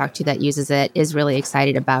I've talked to that uses it is really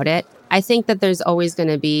excited about it. I think that there's always going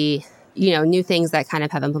to be, new things that kind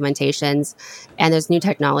of have implementations, and there's new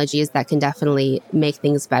technologies that can definitely make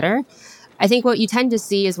things better. I think what you tend to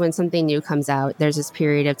see is when something new comes out, there's this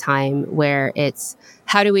period of time where it's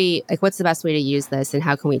what's the best way to use this and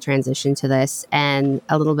how can we transition to this, and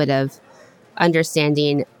a little bit of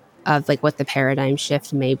understanding of like what the paradigm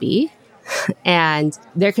shift may be. And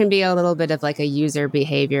there can be a little bit of like a user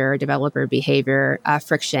behavior, developer behavior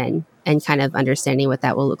friction, and kind of understanding what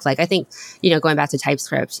that will look like. I think, going back to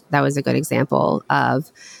TypeScript, that was a good example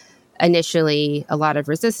of initially a lot of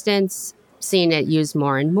resistance seeing it used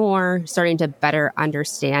more and more, starting to better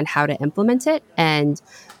understand how to implement it and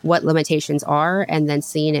what limitations are, and then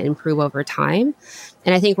seeing it improve over time.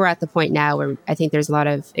 And I think we're at the point now where I think there's a lot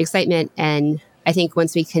of excitement. And I think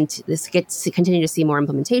once we continue to see more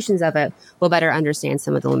implementations of it, we'll better understand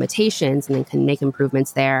some of the limitations and then can make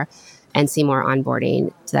improvements there and see more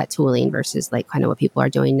onboarding to that tooling versus like kind of what people are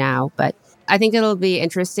doing now. But I think it'll be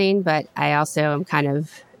interesting, but I also am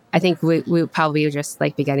I think we probably just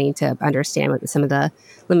like beginning to understand what some of the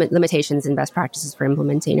limitations and best practices for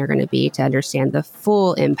implementing are going to be to understand the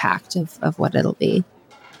full impact of what it'll be.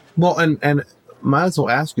 Well, and might as well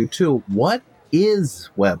ask you too, what is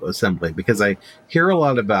WebAssembly? Because I hear a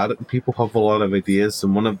lot about it and people have a lot of ideas.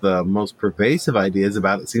 And one of the most pervasive ideas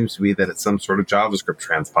about it seems to be that it's some sort of JavaScript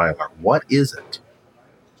transpiler. What is it?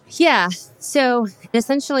 Yeah. So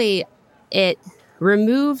essentially it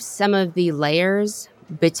removes some of the layers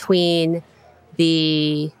between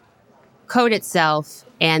the code itself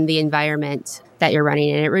and the environment that you're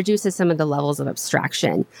running, and it reduces some of the levels of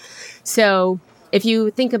abstraction. So if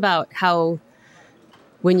you think about how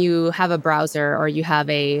when you have a browser or you have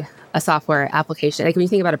a software application, like when you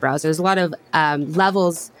think about a browser, there's a lot of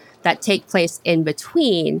levels that take place in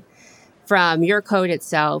between from your code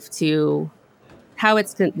itself to how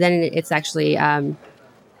then it's actually at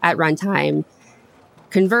runtime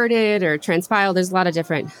converted or transpiled. There's a lot of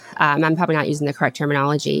different, I'm probably not using the correct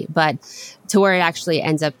terminology, but to where it actually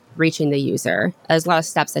ends up reaching the user. There's a lot of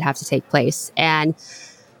steps that have to take place. And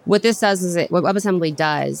what this does is what WebAssembly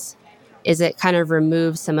does is it kind of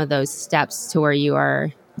removes some of those steps to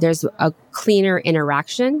where there's a cleaner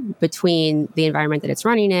interaction between the environment that it's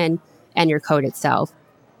running in and your code itself.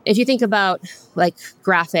 If you think about like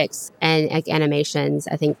graphics and like animations,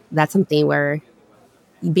 I think that's something where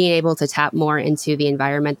being able to tap more into the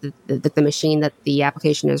environment that the machine that the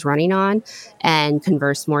application is running on and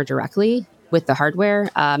converse more directly with the hardware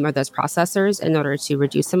or those processors in order to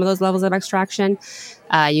reduce some of those levels of abstraction.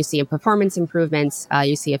 You see performance improvements,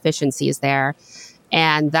 you see efficiencies there.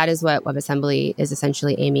 And that is what WebAssembly is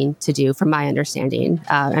essentially aiming to do, from my understanding,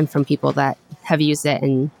 and from people that have used it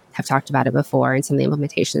and have talked about it before and some of the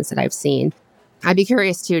implementations that I've seen. I'd be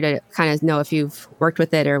curious, too, to kind of know if you've worked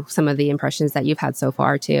with it or some of the impressions that you've had so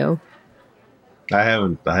far, too. I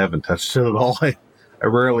haven't touched it at all. I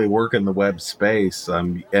rarely work in the web space.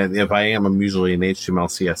 And if I am, I'm usually in HTML,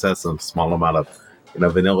 CSS, and a small amount of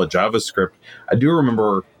vanilla JavaScript. I do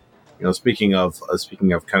remember, speaking of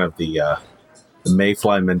kind of the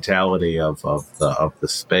mayfly mentality of the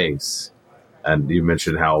space, and you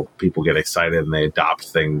mentioned how people get excited and they adopt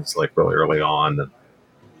things like really early on. And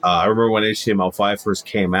I remember when HTML5 first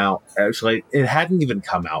came out. Actually, it hadn't even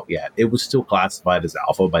come out yet. It was still classified as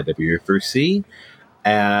alpha by W3C.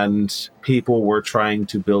 And people were trying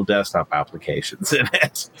to build desktop applications in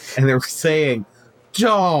it. And they were saying,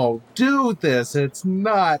 don't do this. It's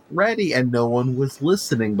not ready. And no one was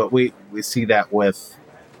listening. But we see that with,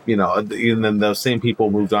 and then those same people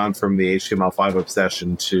moved on from the HTML5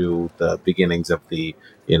 obsession to the beginnings of the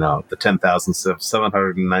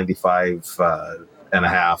 10,795 and a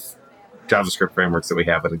half JavaScript frameworks that we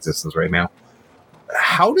have in existence right now.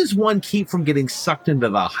 How does one keep from getting sucked into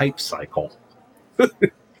the hype cycle?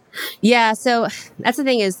 Yeah, so that's the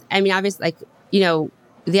thing is, I mean, obviously,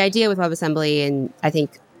 the idea with WebAssembly, and I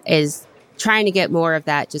think, is trying to get more of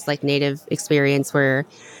that just like native experience where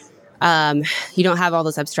you don't have all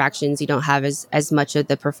those abstractions, you don't have as much of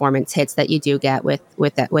the performance hits that you do get with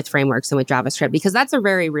frameworks and with JavaScript, because that's a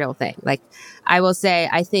very real thing. Like, I will say,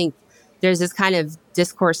 I think there's this kind of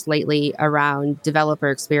discourse lately around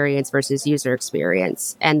developer experience versus user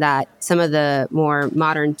experience, and that some of the more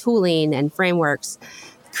modern tooling and frameworks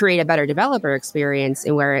create a better developer experience,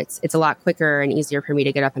 and where it's a lot quicker and easier for me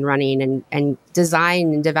to get up and running and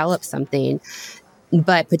design and develop something,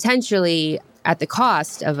 but potentially at the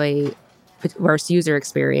cost of a worse user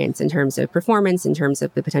experience in terms of performance, in terms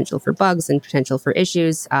of the potential for bugs and potential for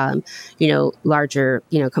issues, larger,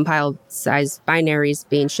 compiled size binaries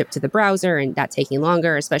being shipped to the browser and that taking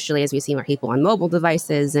longer, especially as we see more people on mobile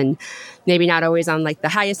devices and maybe not always on like the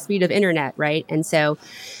highest speed of internet, right? And so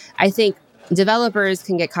I think developers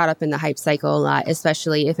can get caught up in the hype cycle a lot,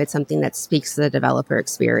 especially if it's something that speaks to the developer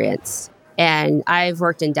experience. And I've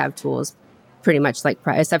worked in dev tools pretty much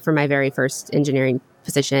except for my very first engineering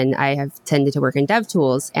position, I have tended to work in dev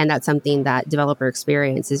tools. And that's something that developer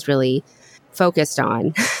experience is really focused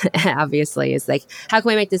on, obviously, is like, how can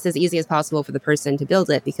we make this as easy as possible for the person to build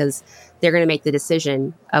it? Because they're going to make the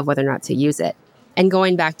decision of whether or not to use it. And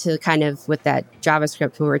going back to kind of with that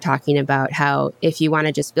JavaScript, we were talking about how if you want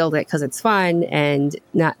to just build it because it's fun and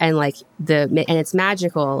it's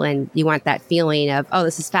magical, and you want that feeling of, oh,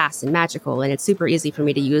 this is fast and magical and it's super easy for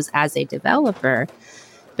me to use as a developer,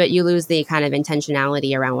 but you lose the kind of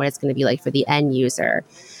intentionality around what it's going to be like for the end user.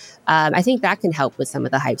 I think that can help with some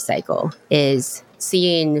of the hype cycle, is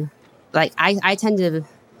seeing, like, I tend to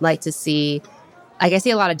like to see, like, I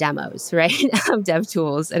see a lot of demos, right, of dev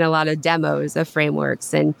tools and a lot of demos of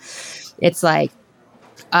frameworks. And it's like,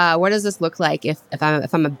 what does this look like if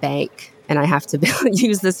I'm a bank and I have to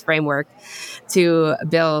use this framework to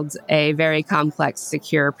build a very complex,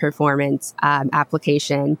 secure, performance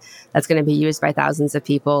application that's going to be used by thousands of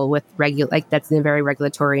people with that's in a very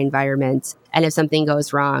regulatory environment. And if something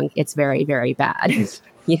goes wrong, it's very, very bad,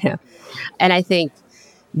 And I think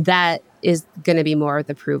that is going to be more of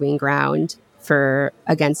the proving ground for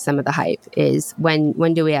against some of the hype, is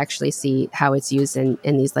when do we actually see how it's used in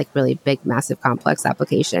these like really big, massive, complex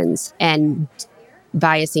applications, and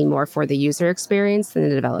biasing more for the user experience than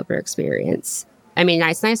the developer experience. I mean,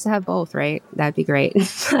 it's nice to have both, right? That'd be great.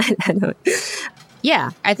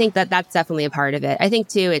 Yeah, I think that's definitely a part of it. I think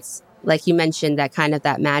too, it's like you mentioned, that kind of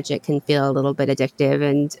that magic can feel a little bit addictive,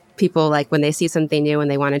 and people, like, when they see something new and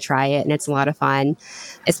they want to try it, and it's a lot of fun,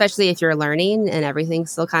 especially if you're learning and everything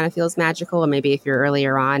still kind of feels magical, or maybe if you're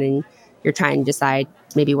earlier on and you're trying to decide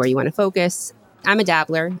maybe where you want to focus. I'm a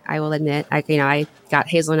dabbler, I will admit. I got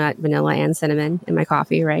hazelnut, vanilla, and cinnamon in my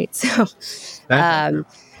coffee, right? So,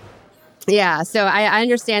 yeah, so I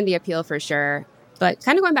understand the appeal for sure. But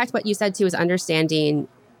kind of going back to what you said too, is understanding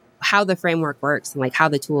how the framework works and like how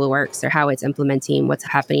the tool works, or how it's implementing what's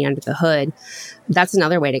happening under the hood. That's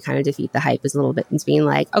another way to kind of defeat the hype, is a little bit into being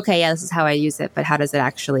like, okay, yeah, this is how I use it, but how does it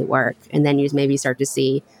actually work? And then you maybe start to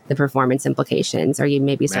see the performance implications, or you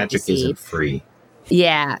maybe start Magic to see... isn't free.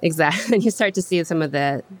 Yeah, exactly. And you start to see some of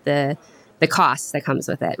the costs that comes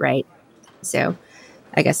with it, right? So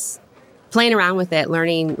I guess playing around with it,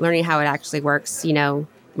 learning how it actually works,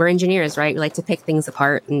 we're engineers, right? We like to pick things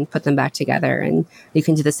apart and put them back together. And you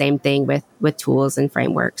can do the same thing with tools and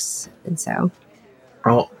frameworks. And so...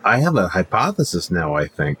 Well, I have a hypothesis now, I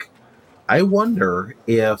think. I wonder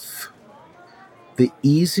if the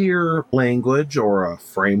easier language or a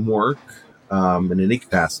framework, in any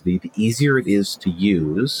capacity, the easier it is to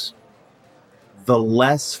use, the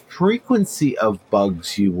less frequency of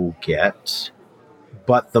bugs you will get,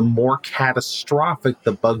 but the more catastrophic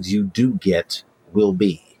the bugs you do get will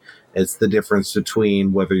be. It's the difference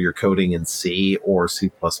between whether you're coding in C or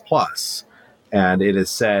C++. And it is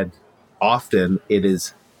said often it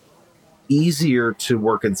is easier to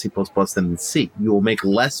work in C++ than in C. You will make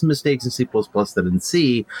less mistakes in C++ than in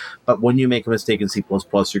C, but when you make a mistake in C++,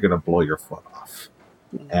 you're going to blow your foot off.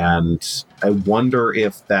 And I wonder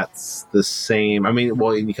if that's the same. I mean,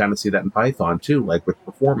 well, you kind of see that in Python too, like with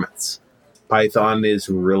performance. Python is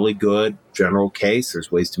really good, general case.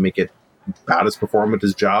 There's ways to make it about as performant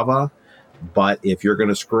as Java. But if you're going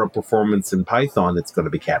to screw up performance in Python, it's going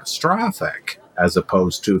to be catastrophic. As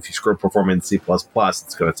opposed to if you screw up performance in C++,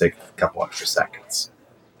 it's going to take a couple extra seconds.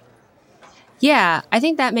 Yeah, I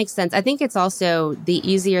think that makes sense. I think it's also the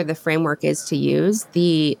easier the framework is to use,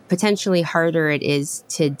 the potentially harder it is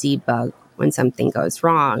to debug when something goes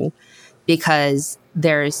wrong, because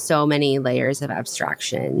there's so many layers of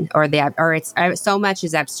abstraction, or it's so much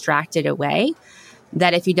is abstracted away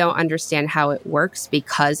that if you don't understand how it works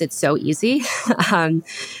because it's so easy,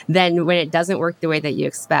 then when it doesn't work the way that you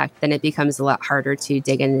expect, then it becomes a lot harder to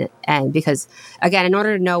dig in. And because, again, in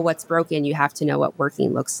order to know what's broken, you have to know what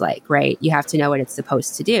working looks like, right? You have to know what it's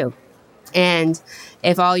supposed to do. And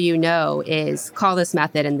if all you know is call this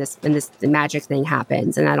method and the magic thing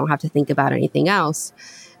happens, and I don't have to think about anything else,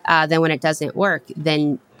 then when it doesn't work,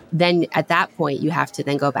 then at that point, you have to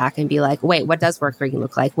then go back and be like, wait, what does working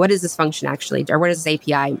look like? What is this function actually, or what is this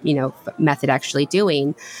API, method actually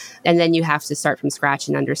doing? And then you have to start from scratch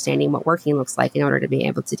and understanding what working looks like in order to be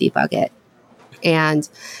able to debug it. And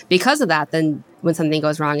because of that, then when something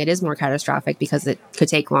goes wrong, it is more catastrophic because it could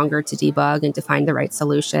take longer to debug and to find the right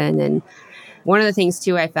solution. And one of the things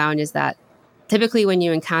too I found is that typically when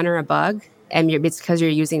you encounter a bug and it's because you're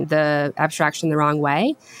using the abstraction the wrong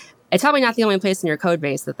way, it's probably not the only place in your code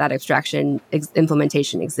base that abstraction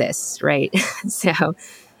implementation exists, right? So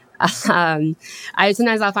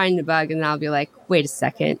sometimes I'll find a bug and I'll be like, wait a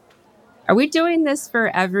second, are we doing this for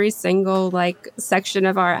every single section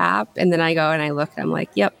of our app? And then I go and I look and I'm like,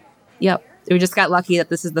 yep. We just got lucky that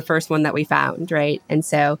this is the first one that we found, right? And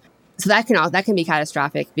so that can be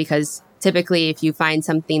catastrophic, because typically if you find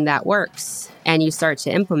something that works and you start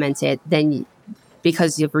to implement it, then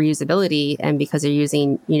because of reusability and because you're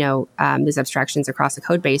using, these abstractions across the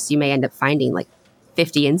code base, you may end up finding like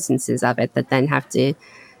 50 instances of it that then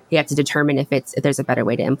you have to determine if there's a better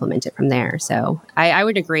way to implement it from there. So I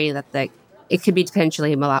would agree that it could be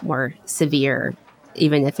potentially a lot more severe,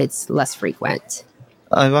 even if it's less frequent.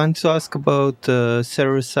 I want to ask about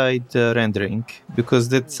server-side rendering, because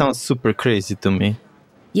that sounds super crazy to me.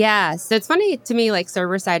 Yeah, so it's funny to me, like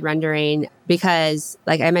server-side rendering, because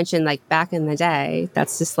like I mentioned, like back in the day,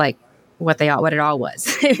 that's just like what it all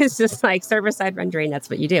was. It was just like server-side rendering. That's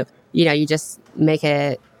what you do. You just make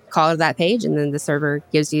a call to that page, and then the server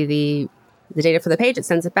gives you the data for the page. It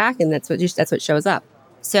sends it back, and that's what shows up.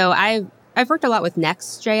 So I've worked a lot with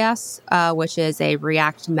Next.js, which is a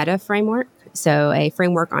React meta framework. So a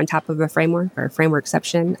framework on top of a framework, or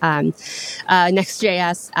frameworkception,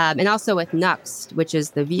 Next.js, and also with Nuxt, which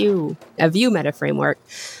is a Vue meta framework.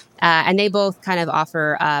 And they both kind of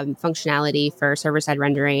offer functionality for server-side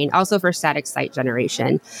rendering, also for static site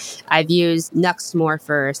generation. I've used Nuxt more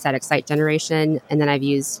for static site generation, and then I've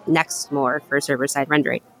used Next more for server-side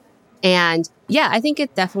rendering. And yeah, I think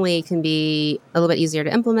it definitely can be a little bit easier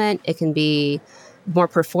to implement. It can be more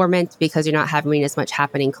performant because you're not having as much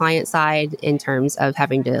happening client side in terms of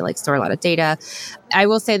having to like store a lot of data. I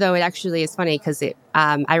will say though, it actually is funny because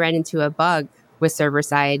I ran into a bug with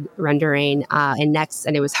server-side rendering in Next,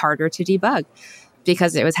 and it was harder to debug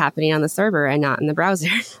because it was happening on the server and not in the browser.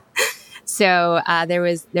 So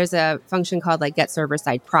there's a function called like get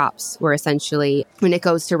server-side props, where essentially when it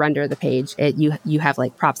goes to render the page, you have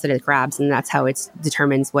like props that it grabs, and that's how it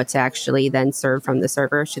determines what to actually then serve from the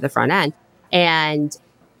server to the front end. And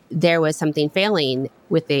there was something failing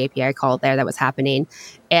with the API call there that was happening.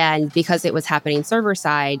 And because it was happening server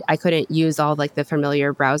side, I couldn't use all like the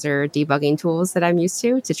familiar browser debugging tools that I'm used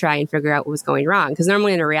to try and figure out what was going wrong. Because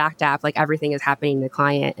normally in a React app, like everything is happening in the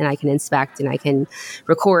client, and I can inspect and I can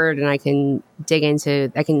record and I can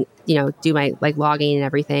do my like logging and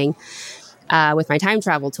everything with my time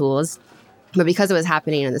travel tools. But because it was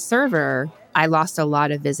happening on the server, I lost a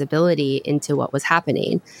lot of visibility into what was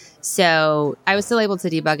happening. So I was still able to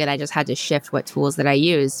debug it. I just had to shift what tools that I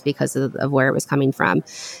used because of where it was coming from.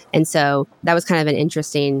 And so that was kind of an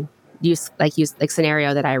interesting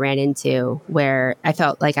scenario that I ran into, where I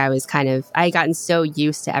felt like I had gotten so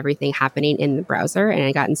used to everything happening in the browser, and I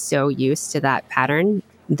had gotten so used to that pattern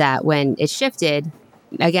that when it shifted,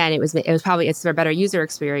 again, it's for a better user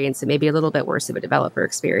experience and maybe a little bit worse of a developer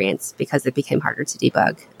experience because it became harder to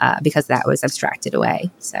debug because that was abstracted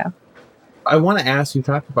away. So I want to ask, you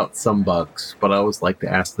talked about some bugs, but I always like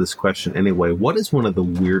to ask this question anyway. What is one of the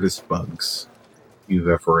weirdest bugs you've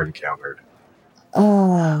ever encountered?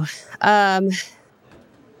 Oh, I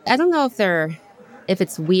don't know if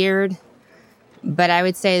it's weird, but I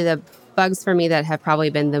would say the bugs for me that have probably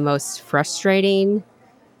been the most frustrating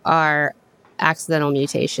are accidental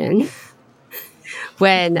mutation.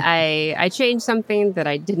 When I change something that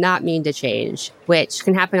I did not mean to change, which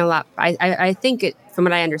can happen a lot. I think from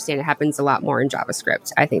what I understand, it happens a lot more in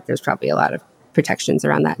JavaScript. I think there's probably a lot of protections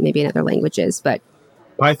around that, maybe in other languages, but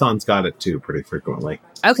Python's got it too, pretty frequently.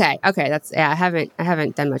 Okay. I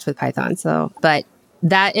haven't done much with Python, but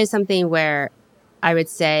that is something where I would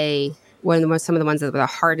say some of the ones that were the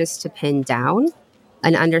hardest to pin down,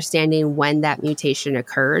 and understanding when that mutation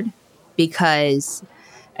occurred, because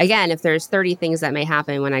again, if there's 30 things that may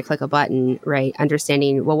happen when I click a button, right?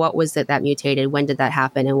 Understanding, well, what was it that mutated? When did that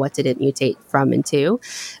happen? And what did it mutate from and to?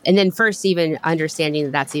 And then first, even understanding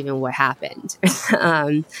that's even what happened.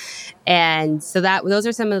 And so those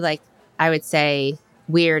are some of I would say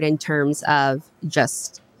weird in terms of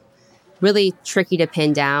just really tricky to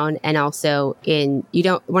pin down. And also one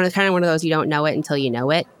of those, you don't know it until you know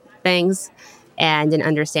it things. And in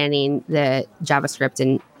understanding the JavaScript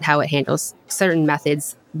and how it handles certain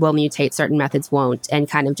methods will mutate, certain methods won't, and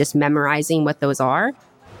kind of just memorizing what those are.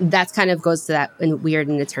 That kind of goes to that weird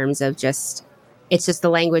in the terms of it's just the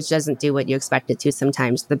language doesn't do what you expect it to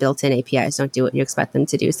sometimes. The built-in APIs don't do what you expect them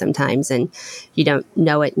to do sometimes. And you don't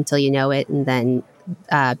know it until you know it. And then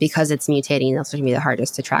because it's mutating, that's going to be the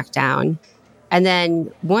hardest to track down. And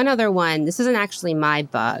then one other one, this isn't actually my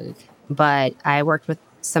bug, but I worked with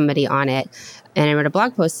somebody on it and I wrote a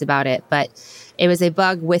blog post about it, but it was a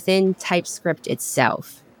bug within TypeScript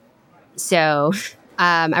itself. So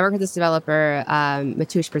I work with this developer,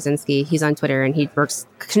 Matusz Brzezinski. He's on Twitter and he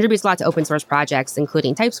contributes a lot to open source projects,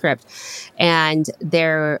 including TypeScript. And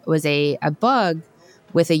there was a bug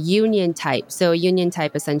with a union type. So a union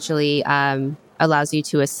type essentially allows you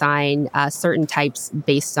to assign certain types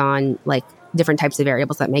based on different types of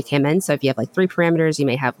variables that may come in. So if you have like 3 parameters, you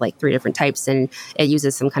may have like 3 different types, and it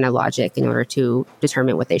uses some kind of logic in order to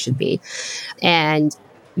determine what they should be. And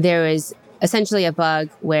there was essentially a bug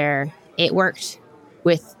where it worked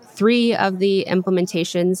with 3 of the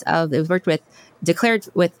implementations of, it worked with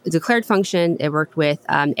declared function, it worked with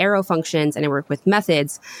arrow functions, and it worked with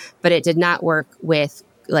methods, but it did not work with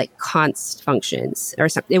like const functions or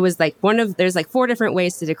something. It was like there's like 4 different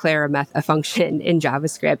ways to declare a function in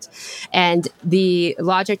JavaScript. And the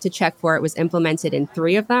logic to check for it was implemented in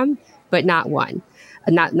 3 of them, but not one,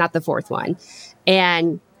 not the 4th one.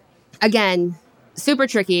 And again, super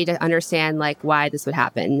tricky to understand like why this would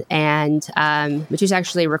happen. And Matisse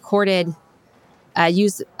actually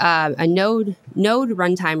used a node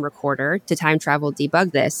runtime recorder to time travel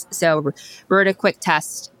debug this. So wrote a quick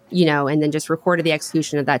test, and then just recorded the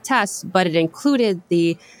execution of that test, but it included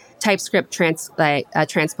the TypeScript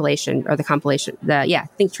transpilation or the compilation. I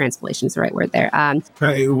think transpilation is the right word there.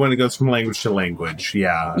 When it goes from language to language,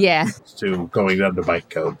 yeah, to going down to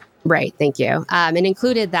bytecode. Right, thank you. And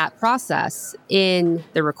included that process in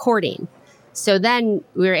the recording. So then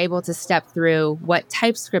we were able to step through what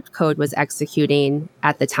TypeScript code was executing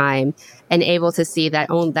at the time, and able to see that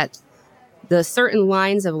the certain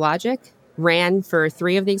lines of logic ran for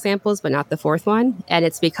 3 of the examples, but not the 4th one. And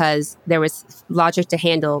it's because there was logic to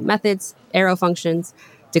handle methods, arrow functions,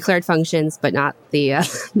 declared functions, but not the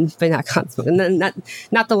not constant,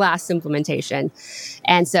 not the last implementation.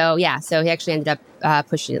 And so he actually ended up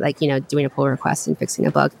pushing it, doing a pull request and fixing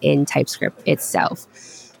a bug in TypeScript itself.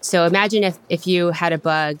 So imagine if you had a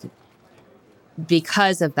bug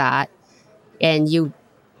because of that, and you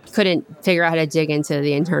couldn't figure out how to dig into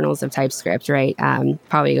the internals of TypeScript, right?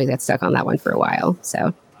 Probably going to get stuck on that one for a while.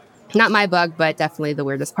 So not my bug, but definitely the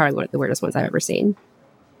weirdest ones I've ever seen.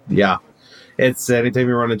 Yeah. It's anytime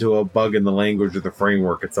you run into a bug in the language or the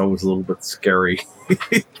framework, it's always a little bit scary.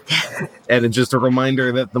 And it's just a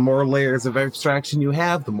reminder that the more layers of abstraction you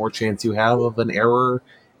have, the more chance you have of an error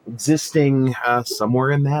existing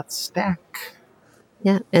somewhere in that stack.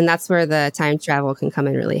 Yeah, and that's where the time travel can come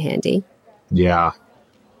in really handy. Yeah,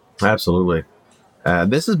 absolutely.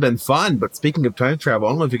 This has been fun, but speaking of time travel,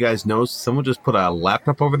 I don't know if you guys know, someone just put a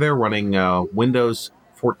laptop over there running Windows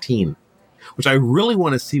 14, which I really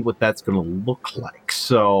want to see what that's going to look like.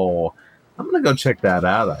 So I'm going to go check that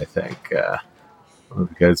out, I think. I don't know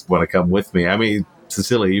if you guys want to come with me. I mean,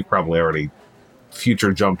 Cecelia, you've probably already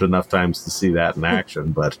future jumped enough times to see that in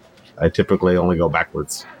action, but I typically only go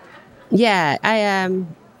backwards. Yeah,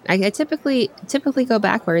 I typically go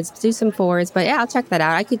backwards, do some forwards, but yeah, I'll check that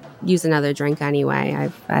out. I could use another drink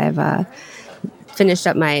anyway. I've finished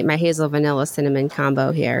up my hazel vanilla cinnamon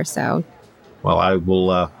combo here, so. Well, I will.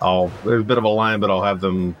 There's a bit of a line, but I'll have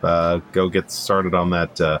them go get started on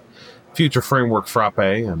that future framework frappe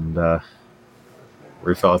and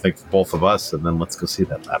refill, I think, for both of us, and then let's go see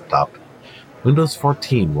that laptop. Windows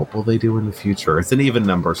 14, what will they do in the future? It's an even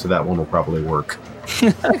number, so that one will probably work.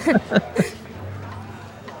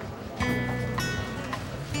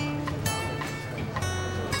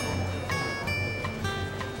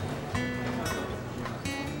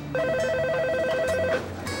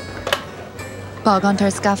 Bug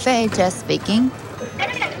Hunters Cafe, Jess speaking.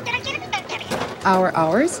 Our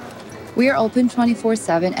hours? We are open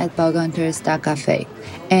 24/7 at bughunters.cafe.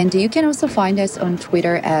 And you can also find us on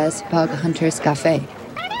Twitter as Bug Hunters Cafe.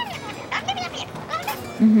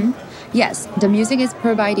 Yes, the music is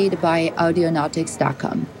provided by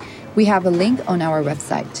audionautics.com. We have a link on our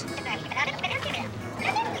website.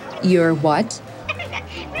 Your what?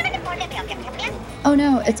 Oh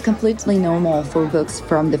no, it's completely normal for books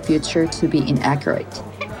from the future to be inaccurate.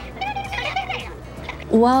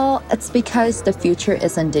 Well, it's because the future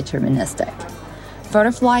isn't deterministic.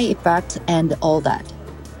 Butterfly effect and all that.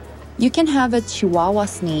 You can have a Chihuahua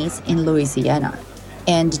sneeze in Louisiana,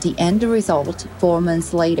 and the end result 4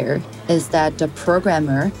 months later is that the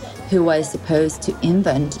programmer who was supposed to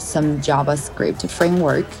invent some JavaScript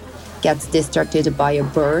framework gets distracted by a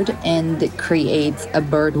bird and creates a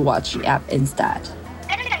birdwatch app instead.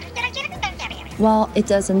 Well, it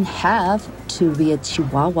doesn't have to be a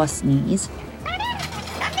Chihuahua sneeze.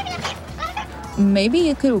 Maybe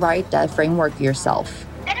you could write that framework yourself.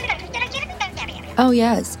 Oh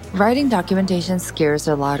yes, writing documentation scares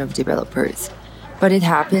a lot of developers. But it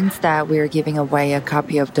happens that we're giving away a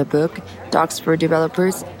copy of the book, Docs for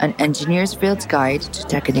Developers, an engineer's field guide to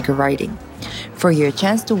technical writing. For your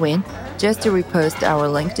chance to win, just to repost our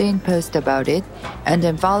LinkedIn post about it, and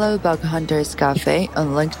then follow Bug Hunters Cafe on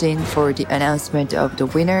LinkedIn for the announcement of the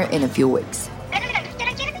winner in a few weeks.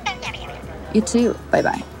 You too.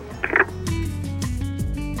 Bye-bye.